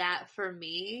in that for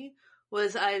me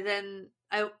was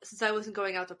since I wasn't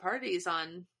going out to parties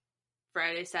on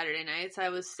Friday, Saturday nights, I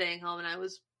was staying home and I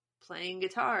was playing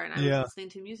guitar and I was listening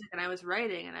to music and I was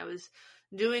writing and I was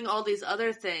doing all these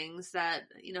other things that,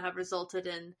 have resulted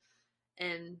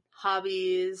in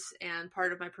hobbies and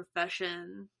part of my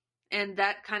profession. And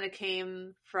that kind of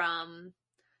came from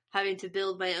having to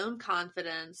build my own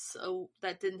confidence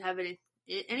that didn't have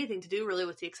anything to do really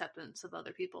with the acceptance of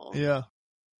other people. Yeah.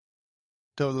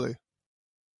 Totally.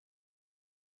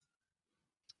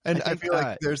 And I feel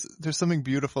like there's something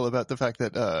beautiful about the fact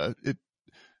that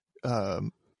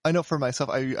I know for myself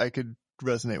I could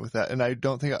resonate with that, and I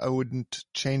don't think I wouldn't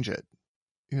change it.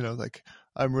 Like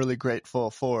I'm really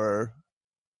grateful for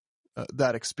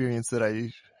that experience that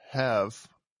I have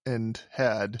and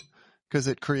had, because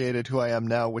it created who I am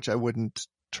now, which I wouldn't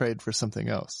trade for something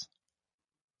else.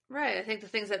 Right. I think the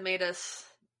things that made us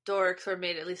dorks, or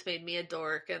made me a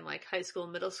dork in like high school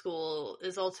and middle school,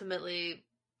 is ultimately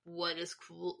what is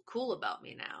cool about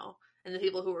me now. And the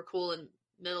people who were cool in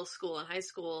middle school and high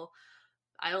school,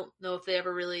 I don't know if they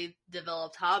ever really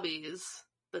developed hobbies,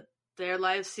 but their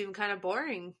lives seem kind of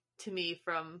boring to me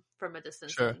from a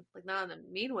distance. Sure. And, like, not in a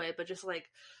mean way, but just like,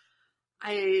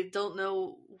 I don't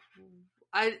know.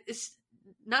 It's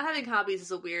not having hobbies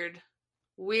is a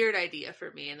weird idea for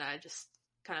me, and that just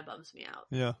kind of bums me out.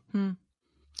 Yeah.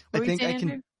 I think I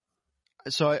can.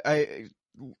 So I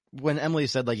when Emily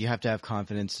said like you have to have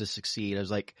confidence to succeed, I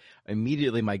was like,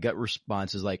 immediately my gut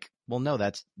response is like, well, no,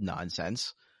 that's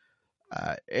nonsense.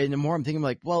 And the more I'm thinking,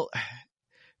 like, well,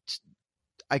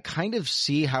 I kind of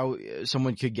see how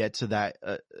someone could get to that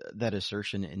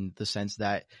assertion, in the sense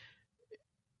that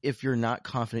if you're not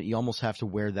confident, you almost have to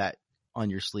wear that on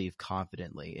your sleeve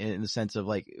confidently, in the sense of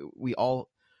like, we all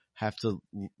have to,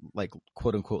 like,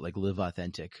 quote unquote, like, live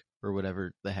authentic, or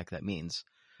whatever the heck that means.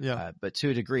 Yeah. But to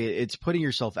a degree, it's putting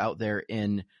yourself out there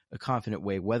in a confident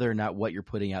way, whether or not what you're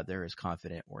putting out there is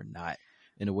confident or not,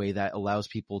 in a way that allows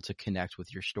people to connect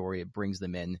with your story. It brings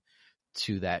them in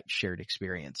to that shared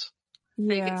experience.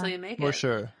 Fake it till you make it. For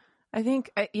sure. I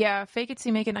think, fake it till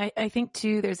you make it. I think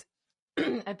too, there's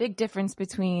a big difference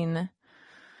between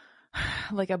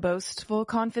like a boastful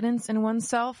confidence in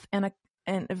oneself, and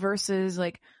versus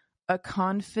like a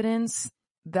confidence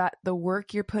that the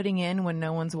work you're putting in when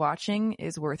no one's watching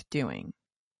is worth doing.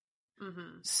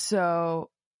 Mm-hmm. So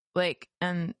like,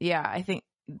 and yeah, I think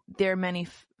there are many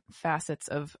facets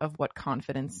of what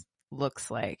confidence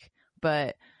looks like,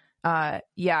 but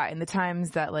yeah, in the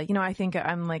times that, like, I think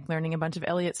I'm like learning a bunch of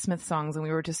Elliott Smith songs, and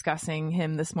we were discussing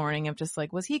him this morning of just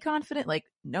like, was he confident? Like,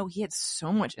 no, he had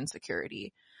so much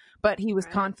insecurity, but he was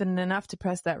confident enough to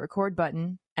press that record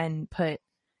button and put,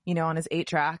 on his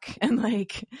 8-track and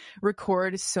like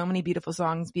record so many beautiful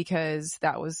songs because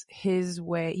that was his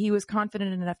way. He was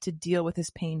confident enough to deal with his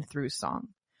pain through song.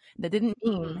 That didn't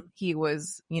mean he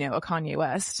was, a Kanye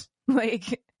West,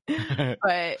 like,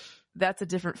 but that's a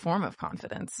different form of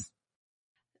confidence.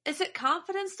 Is it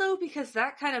confidence though? Because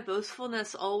that kind of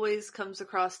boastfulness always comes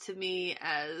across to me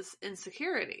as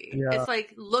insecurity. Yeah. It's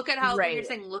like, look at how you're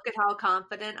saying, look at how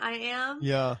confident I am.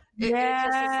 Yeah. It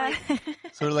just is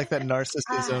like, sort of like that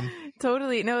narcissism.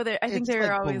 Totally. No, I think they're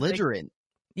like always belligerent.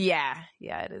 Like, yeah,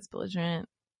 it is belligerent.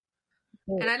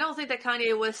 And I don't think that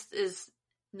Kanye West is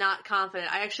not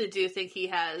confident. I actually do think he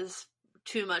has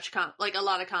too much, a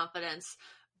lot of confidence.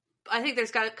 I think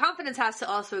confidence has to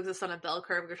also exist on a bell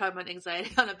curve. We're talking about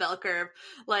anxiety on a bell curve.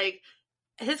 Like,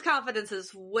 his confidence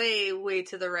is way, way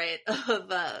to the right of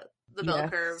the bell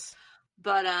curve.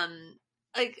 But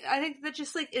like, I think that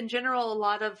just like in general, a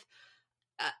lot of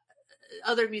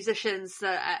other musicians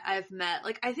that I've met,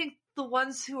 like, I think the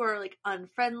ones who are like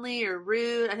unfriendly or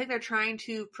rude, I think they're trying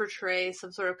to portray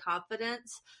some sort of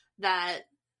confidence that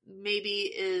maybe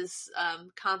is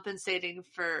compensating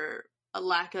for a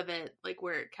lack of it, like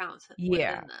where it counts within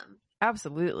them.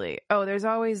 Absolutely. Oh, there's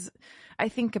always, I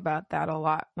think about that a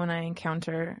lot when I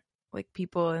encounter like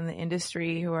people in the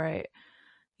industry who are,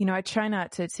 I try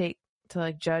not to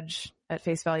like judge at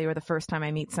face value or the first time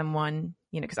I meet someone,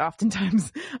 because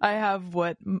oftentimes I have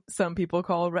what some people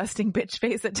call resting bitch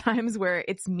face at times, where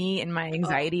it's me and my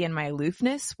anxiety and my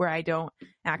aloofness, where I don't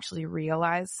actually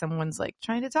realize someone's like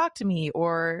trying to talk to me,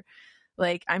 or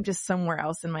like I'm just somewhere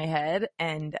else in my head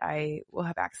and I will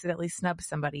have accidentally snubbed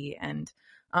somebody. And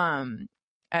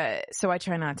so I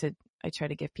try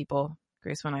to give people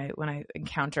grace when I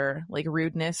encounter like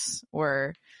rudeness,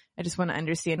 or I just want to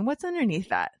understand what's underneath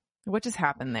that. What just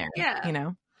happened there? Yeah.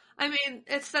 I mean,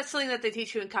 that's something that they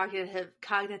teach you in cognitive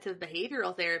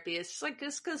behavioral therapy. It's just like,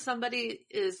 just because somebody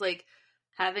is like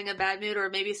having a bad mood, or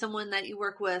maybe someone that you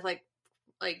work with like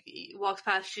walks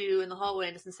past you in the hallway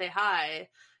and doesn't say hi,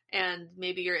 and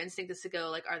maybe your instinct is to go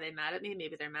like, are they mad at me?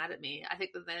 Maybe they're mad at me. I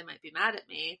think that they might be mad at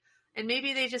me, and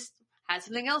maybe they just had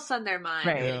something else on their mind.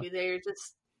 Right. Maybe they're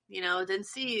just didn't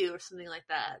see you or something like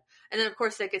that. And then of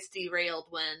course that gets derailed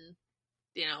when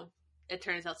it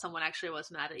turns out someone actually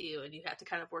was mad at you, and you have to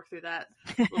kind of work through that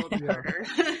a little bit harder.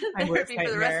 Therapy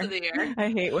for the rest of the year.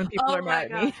 I hate when people are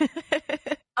mad at me.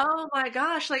 Oh my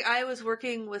gosh. Like, I was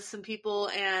working with some people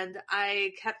and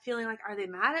I kept feeling like, are they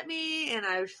mad at me? And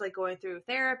I was just like going through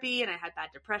therapy, and I had bad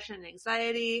depression and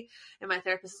anxiety. And my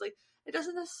therapist is like, it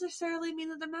doesn't necessarily mean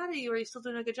that they're mad at you. Are you still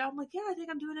doing a good job? I'm like, yeah, I think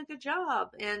I'm doing a good job.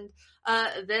 And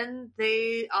then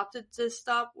they opted to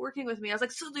stop working with me. I was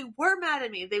like, so they were mad at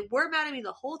me. They were mad at me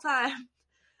the whole time.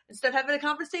 Instead of having a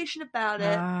conversation about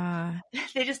it,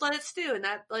 they just let it stew. And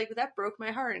that broke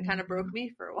my heart and kind of broke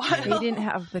me for a while. They didn't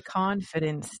have the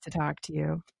confidence to talk to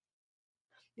you.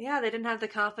 Yeah, they didn't have the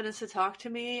confidence to talk to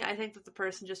me. I think that the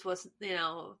person just wasn't,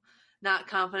 not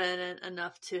confident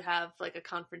enough to have like a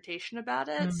confrontation about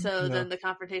it. So then the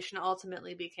confrontation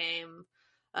ultimately became,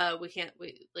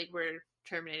 we're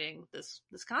terminating this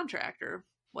contract or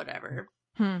whatever.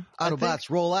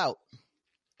 Autobots roll out.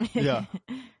 Yeah.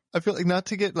 I feel like, not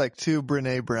to get like too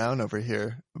Brene Brown over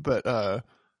here, but I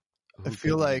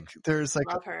feel like there's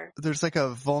like a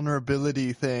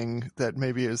vulnerability thing that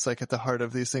maybe is like at the heart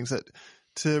of these things, that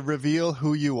to reveal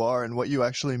who you are and what you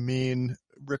actually mean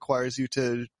requires you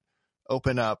to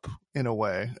open up in a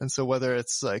way. And so whether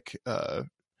it's like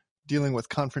dealing with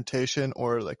confrontation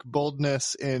or like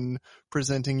boldness in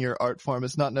presenting your art form,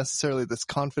 is not necessarily this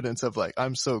confidence of like,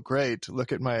 I'm so great,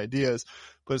 look at my ideas,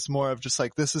 but it's more of just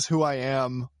like, this is who I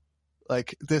am.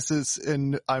 Like, this is,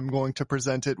 and I'm going to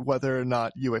present it whether or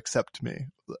not you accept me.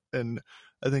 And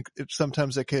I think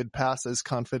sometimes it could pass as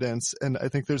confidence. And I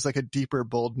think there's like a deeper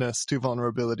boldness to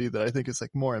vulnerability that I think is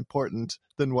like more important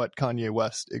than what Kanye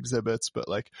West exhibits, but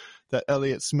like that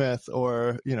Elliott Smith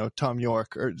or, Tom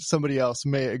York or somebody else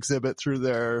may exhibit through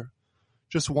their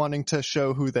just wanting to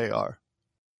show who they are.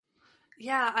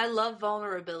 Yeah, I love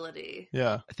vulnerability.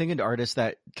 Yeah. I think an artist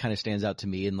that kind of stands out to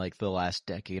me in like the last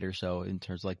decade or so in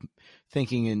terms of like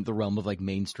thinking in the realm of like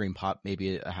mainstream pop,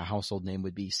 maybe a household name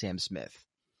would be Sam Smith.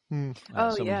 Hmm. Oh,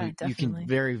 Someone yeah, who you definitely. can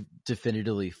very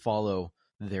definitively follow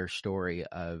their story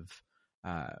of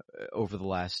over the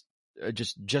last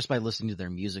just by listening to their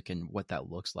music and what that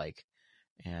looks like.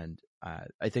 And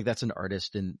I think that's an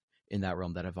artist in that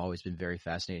realm that I've always been very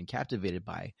fascinated and captivated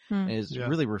by, Hmm. and it's Yeah.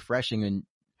 really refreshing in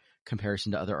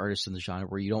comparison to other artists in the genre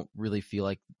where you don't really feel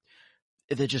like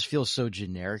it just feels so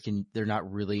generic and they're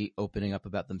not really opening up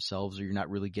about themselves, or you're not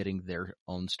really getting their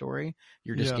own story.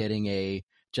 You're just Yeah. getting a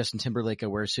Justin Timberlake, I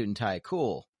wear a suit and tie,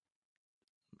 cool.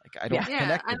 Like I don't Yeah.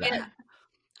 connect with that.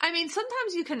 I mean,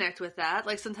 sometimes you connect with that.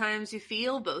 Like, sometimes you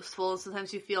feel boastful,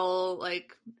 sometimes you feel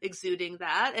like exuding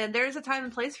that, and there's a time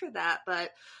and place for that.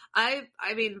 But I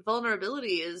mean,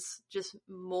 vulnerability is just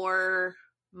more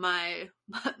my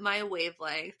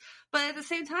wavelength. But at the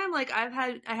same time, like, I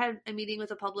had a meeting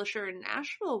with a publisher in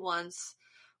Nashville once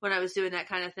when I was doing that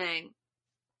kind of thing.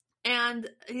 And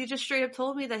he just straight up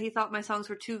told me that he thought my songs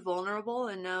were too vulnerable,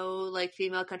 and no, like,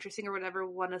 female country singer would ever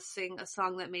want to sing a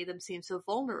song that made them seem so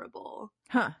vulnerable.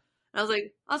 Huh. And I was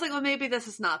like, well, maybe this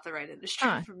is not the right industry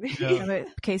Huh. for me. Yeah.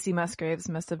 But Casey Musgraves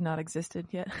must have not existed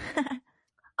yet.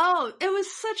 Oh, it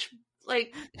was such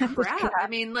like It was crap. crap. I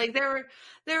mean, like I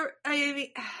mean,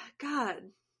 God,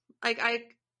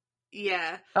 like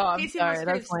yeah. Oh, I'm Casey sorry.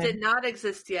 That's Musgraves did lame. not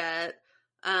exist yet.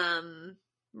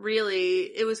 Really,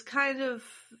 it was kind of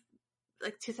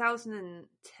like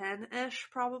 2010-ish,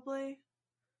 probably.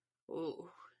 Ooh,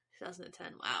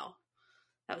 2010. Wow,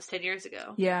 that was 10 years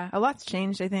ago. Yeah, a lot's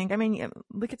changed, I think. I mean,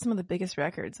 look at some of the biggest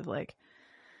records of like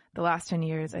the last 10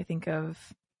 years. I think of,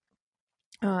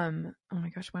 oh my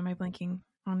gosh, why am I blanking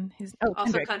on his? Oh,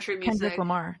 Also, country music. Kendrick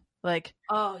Lamar, like,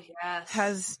 Oh yes,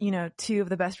 has, you know, two of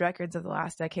the best records of the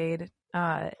last decade.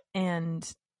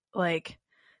 And like,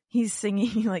 he's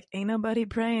singing like, "Ain't nobody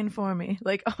praying for me,"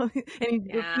 like, and he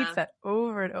Yeah. repeats that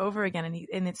over and over again,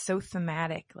 and it's so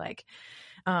thematic. Like,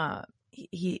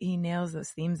 he nails those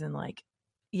themes, and like,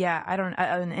 yeah,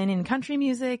 and in country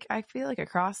music, I feel like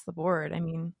across the board, I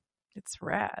mean, it's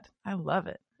rad. I love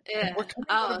it. Yeah.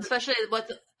 Oh,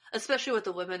 especially what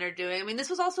the women are doing. I mean, this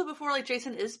was also before like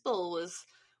Jason Isbell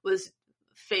was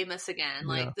famous again.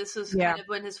 Like, Yeah. this was Yeah. kind of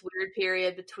when his weird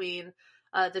period between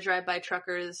the Drive-By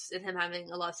Truckers and him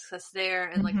having a lot of success there,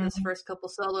 and like his first couple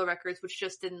solo records, which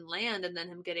just didn't land, and then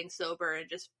him getting sober and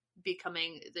just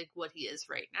becoming like what he is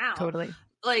right now. Totally.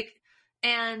 Like,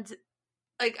 and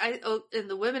like and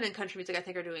the women in country music I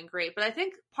think are doing great, but I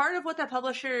think part of what that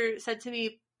publisher said to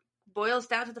me boils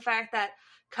down to the fact that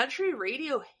country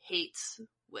radio hates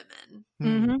women,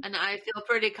 Mm-hmm. and I feel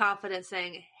pretty confident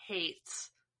saying hates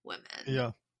women.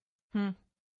 Yeah.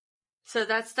 So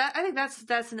that's that. I think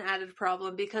that's an added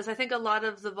problem, because I think a lot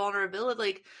of the vulnerability,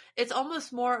 like, it's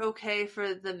almost more okay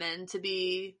for the men to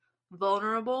be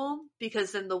vulnerable,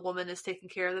 because then the woman is taking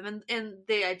care of them, and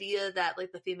the idea that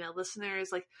like the female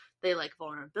listeners, like, they like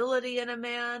vulnerability in a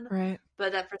man, Right.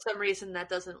 but that for some reason that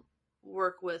doesn't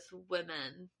work with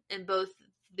women in both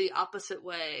the opposite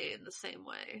way and the same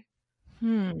way.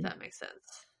 If that makes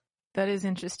sense. That is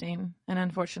interesting and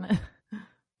unfortunate.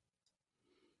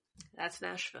 That's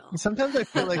Nashville. Sometimes I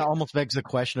feel It like almost begs the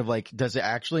question of like, does it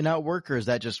actually not work, or is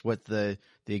that just what the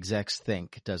execs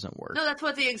think doesn't work? No, that's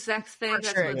what the execs think. For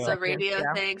That's sure, what yeah. the radio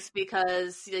Yeah. thinks,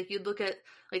 because like you look at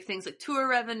like things like tour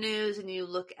revenues, and you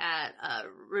look at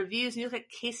reviews, and you look at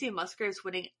Casey Musgraves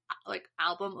winning like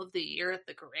album of the year at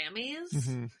the Grammys,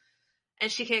 Mhm.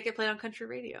 and she can't get played on country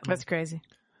radio. That's crazy.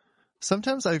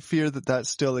 Sometimes I fear that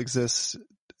still exists,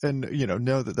 and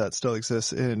know that still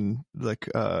exists in like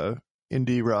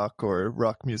indie rock or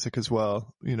rock music as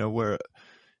well, where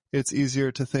it's easier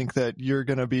to think that you're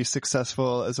going to be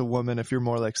successful as a woman if you're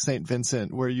more like St.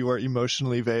 Vincent, where you are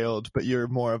emotionally veiled, but you're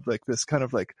more of like this kind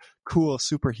of like cool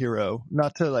superhero.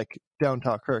 Not to like down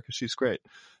talk her, because she's great,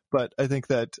 but I think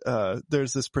that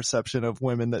there's this perception of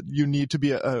women that you need to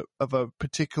be of a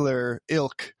particular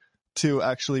ilk to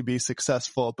actually be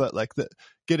successful, but like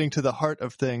getting to the heart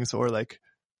of things, or like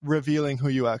revealing who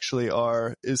you actually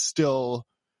are, is still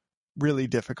really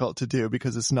difficult to do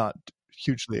because it's not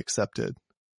hugely accepted.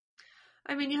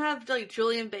 I mean, you have like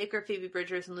Julian Baker, Phoebe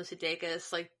Bridgers, and Lucy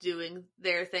Dacus like doing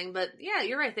their thing, but yeah,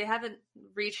 you're right. They haven't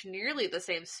reached nearly the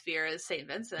same sphere as St.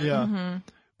 Vincent. Yeah. Mm-hmm.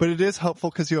 But it is helpful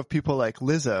because you have people like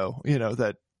Lizzo,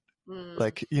 that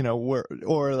like,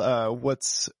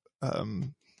 what's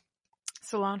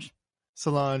Solange.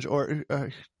 Solange, or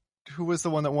who was the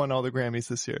one that won all the Grammys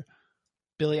this year?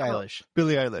 Billie Eilish.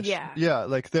 Billie Eilish. Yeah.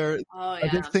 Like Oh I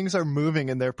think yeah. things are moving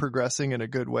and they're progressing in a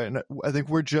good way. And I think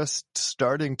we're just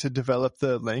starting to develop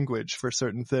the language for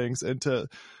certain things and to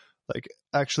like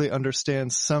actually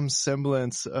understand some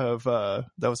semblance of,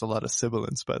 that was a lot of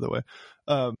sibilance, by the way,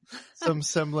 some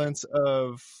semblance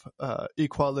of,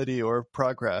 equality or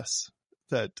progress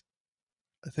that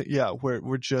I think, yeah,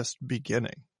 we're just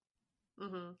beginning.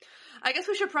 Hmm. I guess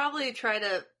we should probably try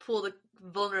to pull the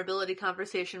vulnerability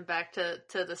conversation back to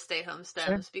the stay home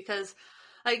stems, because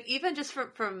like even just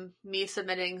from me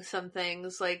submitting some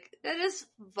things, like it is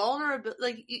vulnerable.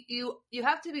 Like you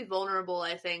have to be vulnerable,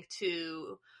 I think,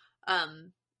 to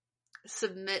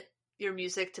submit your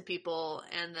music to people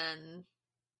and then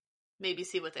maybe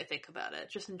see what they think about it.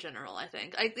 Just in general, I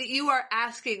think you are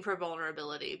asking for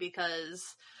vulnerability because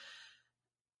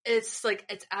it's like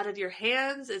it's out of your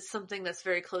hands. It's something that's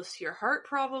very close to your heart,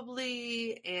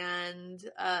 probably, and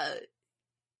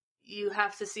you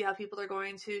have to see how people are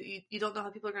going to. You don't know how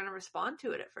people are going to respond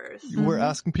to it at first. We're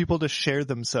asking people to share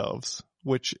themselves,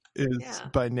 which is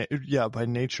by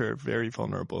nature very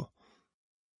vulnerable.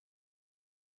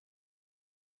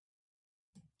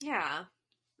 Yeah,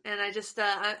 and I just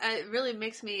it really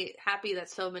makes me happy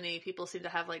that so many people seem to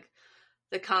have like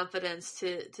the confidence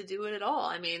to do it at all.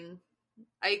 I mean,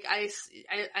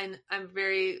 I'm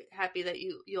very happy that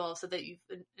you all said that you've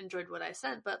enjoyed what I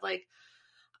sent, but like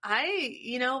I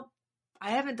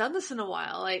haven't done this in a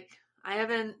while. Like I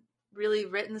haven't really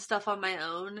written stuff on my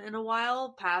own in a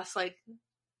while, past like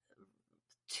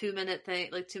 2-minute thing,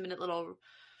 like 2-minute little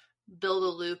build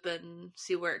a loop and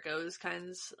see where it goes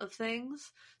kinds of things.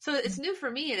 So it's new for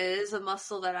me, and it is a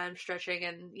muscle that I'm stretching,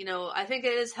 and I think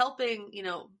it is helping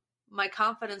my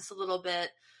confidence a little bit,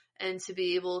 and to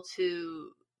be able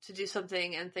to do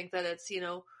something and think that it's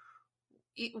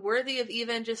worthy of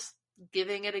even just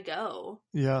giving it a go.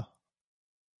 Yeah.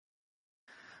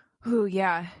 Ooh,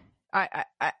 yeah. I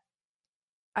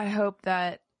hope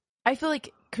that, I feel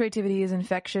like creativity is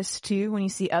infectious too when you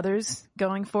see others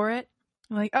going for it.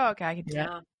 I'm like, oh, okay, I can do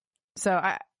that. So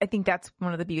I think that's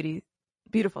one of the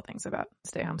beautiful things about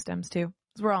Stay Home Stems too,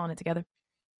 is we're all in it together.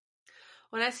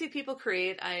 When I see people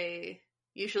create, I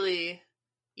usually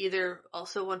either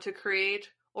also want to create,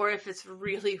 or if it's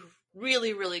really,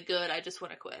 really, really good, I just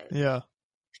want to quit. Yeah.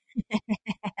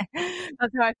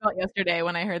 That's how I felt yesterday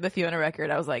when I heard the Fiona record.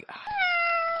 I was like, oh.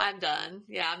 I'm done.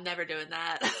 Yeah, I'm never doing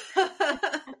that.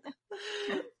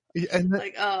 And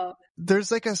like,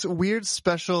 there's like a weird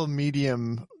special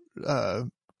medium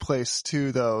place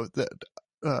too, though, that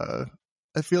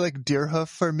I feel like Deerhoof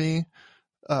for me,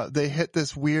 they hit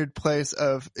this weird place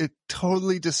of, it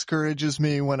totally discourages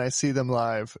me when I see them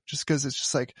live, just because it's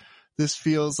just like, this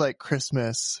feels like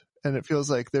Christmas, and it feels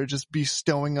like they're just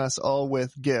bestowing us all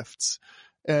with gifts,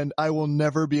 and I will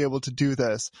never be able to do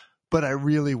this, but I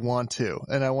really want to,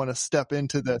 and I want to step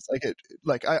into this.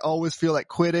 Like I always feel like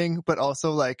quitting, but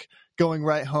also like going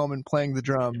right home and playing the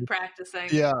drum, practicing.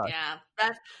 Yeah.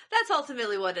 That's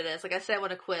ultimately what it is. Like I say, I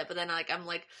want to quit, but then I'm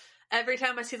like, every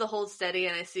time I see the Hold Steady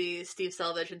and I see Steve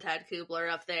Selvage and Tad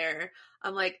Kubler up there,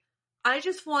 I'm like, I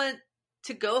just want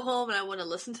to go home and I want to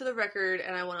listen to the record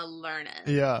and I want to learn it.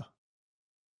 Yeah.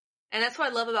 And that's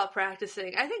what I love about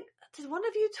practicing. I think, did one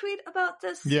of you tweet about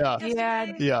this? Yeah.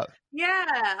 Yesterday? Yeah. Yeah.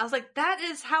 I was like, that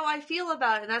is how I feel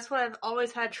about it. And that's what I've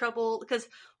always had trouble, because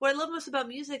what I love most about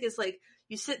music is like,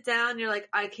 you sit down, you're like,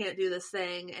 I can't do this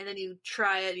thing. And then you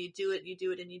try it, you do it, and you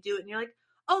do it, and you do it. And you're like,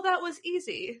 oh, that was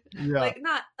easy. Yeah. Like,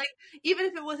 not like, even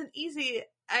if it wasn't easy,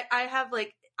 I have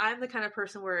like, I'm the kind of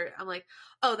person where I'm like,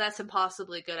 oh, that's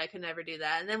impossibly good. I could never do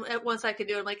that. And then once I could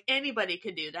do it, I'm like, anybody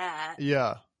could do that.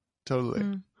 Yeah,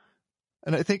 totally.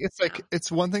 And I think it's like,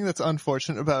 it's one thing that's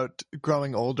unfortunate about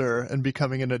growing older and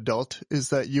becoming an adult is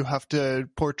that you have to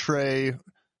portray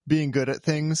being good at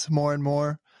things more and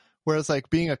more. Whereas like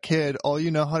being a kid, all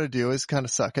you know how to do is kind of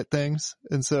suck at things.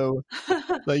 And so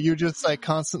like you just like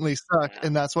constantly suck,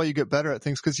 and that's why you get better at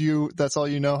things, because that's all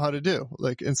you know how to do.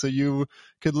 Like, and so you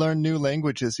could learn new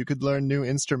languages, you could learn new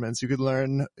instruments, you could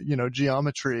learn,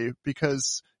 geometry,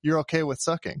 because you're okay with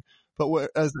sucking.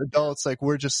 But as adults, like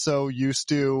we're just so used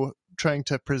to trying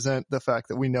to present the fact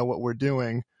that we know what we're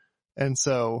doing. And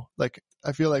so like,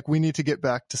 I feel like we need to get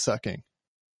back to sucking.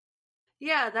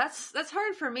 Yeah, that's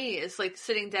hard for me. It's like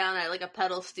sitting down at like a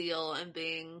pedal steel and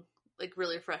being like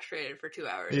really frustrated for 2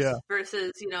 hours. Yeah.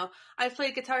 Versus, I've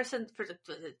played guitar since for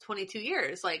 22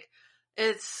 years. Like,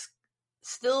 it's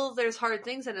still, there's hard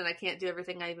things in it. I can't do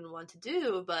everything I even want to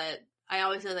do, but I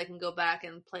always know that I can go back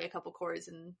and play a couple chords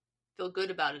and feel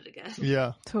good about it again.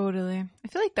 Yeah. Totally. I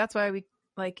feel like that's why we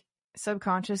like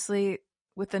subconsciously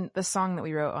with the song that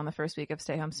we wrote on the first week of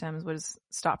Stay Home Stems was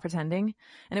Stop Pretending.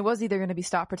 And it was either going to be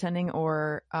Stop Pretending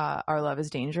or Our Love is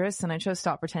Dangerous. And I chose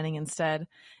Stop Pretending instead.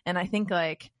 And I think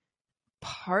like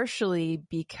partially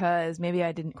because maybe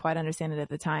I didn't quite understand it at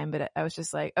the time, but I was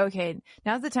just like, okay,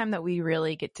 now's the time that we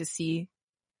really get to see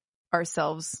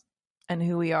ourselves and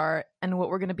who we are and what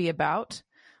we're going to be about.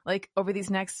 Like over these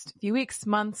next few weeks,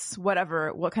 months,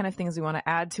 whatever, what kind of things we want to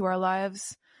add to our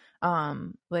lives.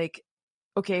 Like,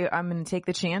 okay, I'm going to take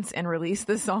the chance and release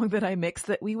the song that I mixed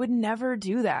that we would never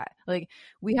do that. Like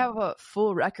we have a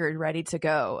full record ready to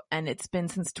go. And it's been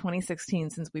since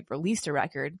 2016 since we've released a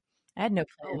record. I had no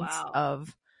plans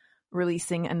of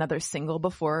releasing another single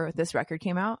before this record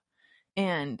came out.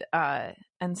 And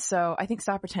so I think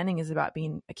Stop Pretending is about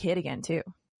being a kid again too.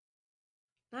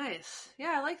 Nice.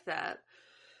 Yeah, I like that.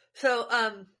 So,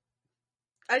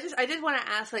 I did want to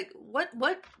ask, like, what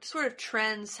sort of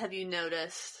trends have you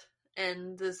noticed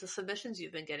in the submissions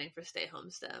you've been getting for Stay Home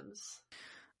Stems?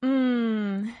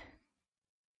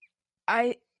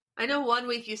 I know one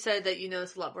week you said that you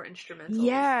noticed a lot more instrumentals.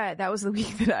 Yeah, that was the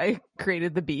week that I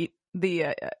created the beat,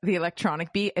 the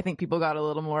electronic beat. I think people got a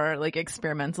little more like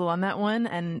experimental on that one,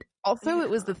 and also it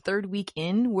was the third week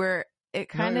in where it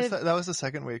kind of that was the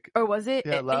second week. Oh, was it?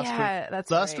 Yeah, last week.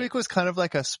 That's last right. week was kind of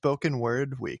like a spoken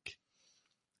word week.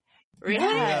 Really?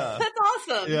 Yeah. That's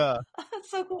awesome. Yeah.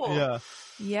 That's so cool. Yeah.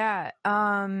 Yeah.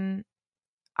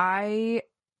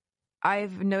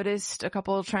 I've noticed a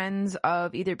couple of trends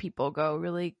of either people go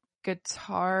really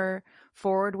guitar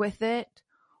forward with it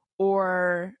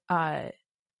or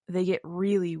they get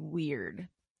really weird,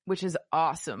 which is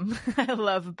awesome. I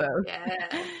love both.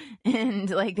 Yeah. And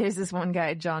like there's this one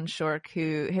guy, John Shork,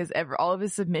 who all of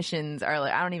his submissions are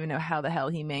like, I don't even know how the hell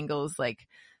he mangles like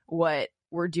what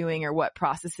we're doing or what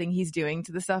processing he's doing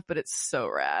to the stuff, but it's so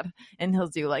rad. And he'll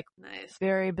do like nice,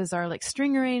 very bizarre like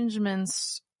string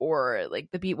arrangements, or like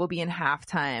the beat will be in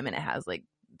halftime and it has like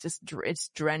just it's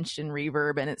drenched in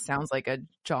reverb and it sounds like a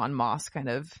John Moss kind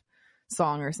of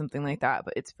song or something like that,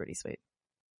 but it's pretty sweet.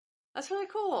 That's really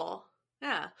cool.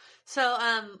 Yeah. So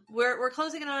we're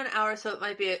closing in on an hour, so it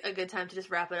might be a good time to just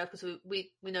wrap it up because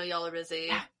we know y'all are busy.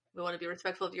 Yeah. We want to be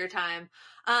respectful of your time.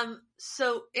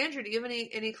 So Andrew, do you have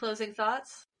any closing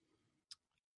thoughts?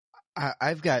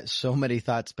 I've got so many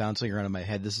thoughts bouncing around in my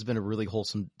head. This has been a really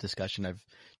wholesome discussion.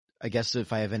 I guess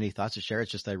if I have any thoughts to share,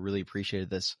 it's just I really appreciated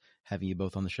this, having you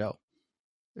both on the show.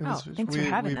 Thanks for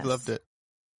having us. We've loved it.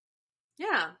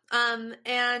 Yeah.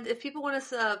 And if people want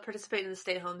to participate in the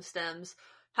Stay Home Stems,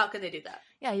 how can they do that?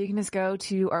 Yeah, you can just go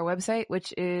to our website,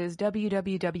 which is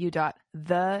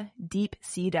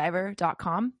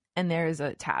www.thedeepseadiver.com. And there's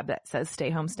a tab that says Stay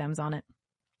Home Stems on it.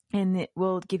 And it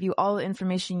will give you all the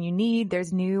information you need.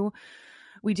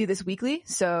 We do this weekly.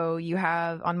 So you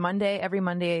have on every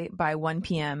Monday by 1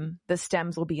 p.m., the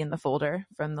stems will be in the folder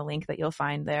from the link that you'll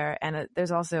find there. And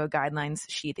there's also a guidelines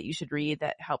sheet that you should read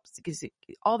that gives you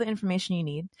all the information you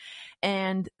need.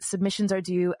 And submissions are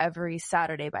due every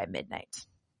Saturday by midnight.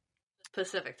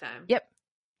 Pacific time. Yep.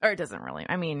 Or it doesn't really.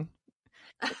 I mean,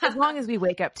 as long as we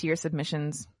wake up to your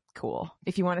submissions, cool.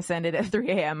 If you want to send it at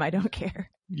 3 a.m., I don't care.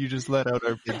 You just let out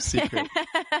our big secret.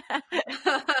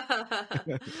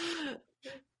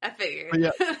 I figured. But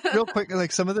yeah, real quick,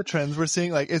 like some of the trends we're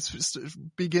seeing, like it's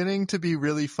beginning to be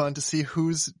really fun to see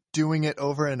who's doing it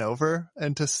over and over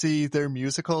and to see their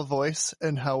musical voice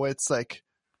and how it's like,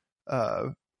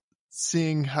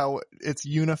 seeing how it's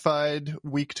unified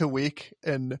week to week.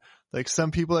 And like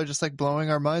some people are just like blowing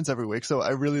our minds every week. So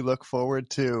I really look forward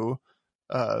to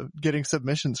getting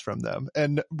submissions from them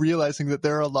and realizing that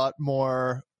there are a lot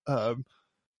more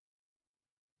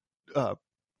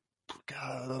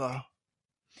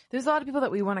there's a lot of people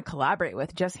that we want to collaborate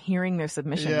with. Just hearing their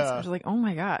submissions, Yeah. I'm just like, oh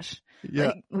my gosh, yeah.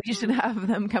 like, we should have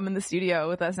them come in the studio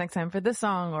with us next time for this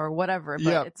song or whatever. But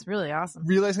Yeah. it's really awesome.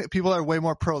 Realizing that people are way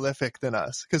more prolific than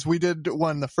us, because we did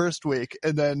one the first week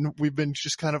and then we've been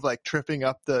just kind of like tripping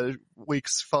up the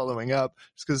weeks following up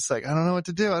just because it's like, I don't know what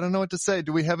to do. I don't know what to say.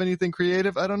 Do we have anything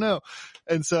creative? I don't know.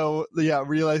 And so, yeah,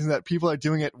 realizing that people are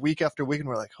doing it week after week and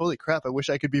we're like, holy crap, I wish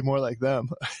I could be more like them.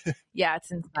 Yeah,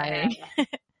 it's inspiring.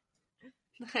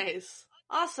 Nice.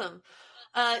 Awesome.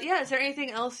 Is there anything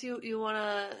else you want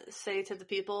to say to the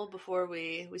people before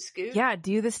we scoot? Yeah,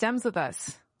 do the stems with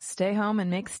us. Stay home and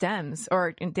make stems,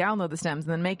 or download the stems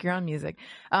and then make your own music.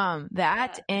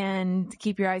 And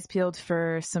keep your eyes peeled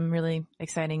for some really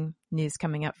exciting news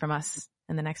coming up from us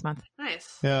in the next month.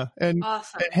 Nice. Yeah. And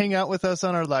Awesome. hang out with us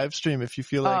on our live stream if you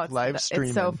feel like live streaming.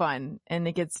 It's so fun. And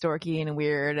it gets dorky and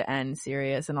weird and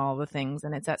serious and all the things.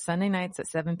 And it's at Sunday nights at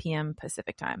 7 p.m.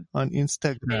 Pacific time. On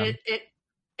Instagram.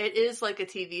 And It is like a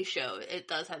TV show. It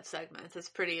does have segments. It's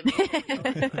pretty amazing.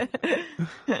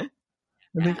 I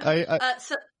think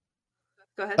So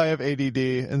go ahead. I have ADD,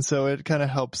 and so it kind of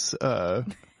helps.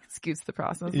 Scoots the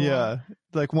process. Yeah,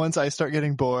 like once I start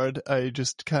getting bored, I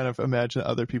just kind of imagine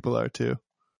other people are too.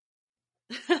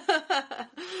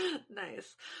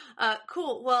 Nice.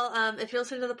 Cool. Well, if you're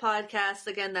listening to the podcast,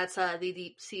 again, that's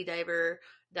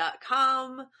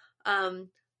thedeepseadiver.com.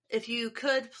 If you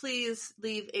could please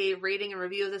leave a rating and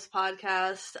review of this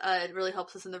podcast, it really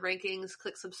helps us in the rankings.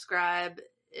 Click subscribe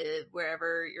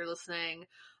wherever you're listening.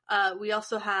 We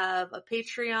also have a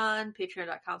Patreon,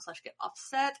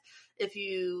 patreon.com/getoffset. If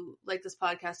you like this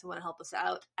podcast and want to help us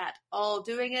out at all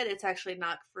doing it, it's actually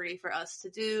not free for us to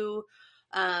do.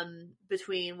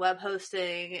 Between web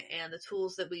hosting and the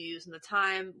tools that we use and the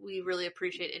time, we really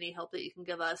appreciate any help that you can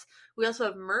give us. We also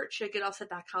have merch at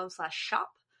getoffset.com/shop,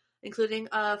 including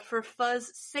For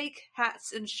Fuzz's Sake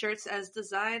hats and shirts as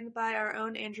designed by our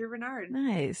own Andrew Renard.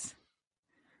 Nice.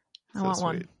 I So want sweet.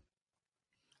 one.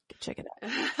 Go check it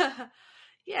out.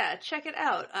 Yeah, check it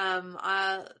out.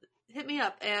 Hit me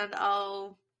up and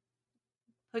I'll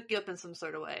hook you up in some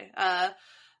sort of way.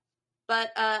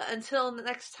 But until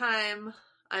next time,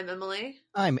 I'm Emily.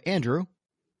 I'm Andrew.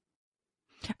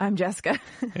 I'm Jessica.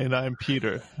 And I'm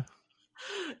Peter.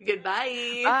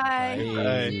 Goodbye. Bye.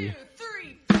 Bye. 2,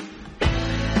 3,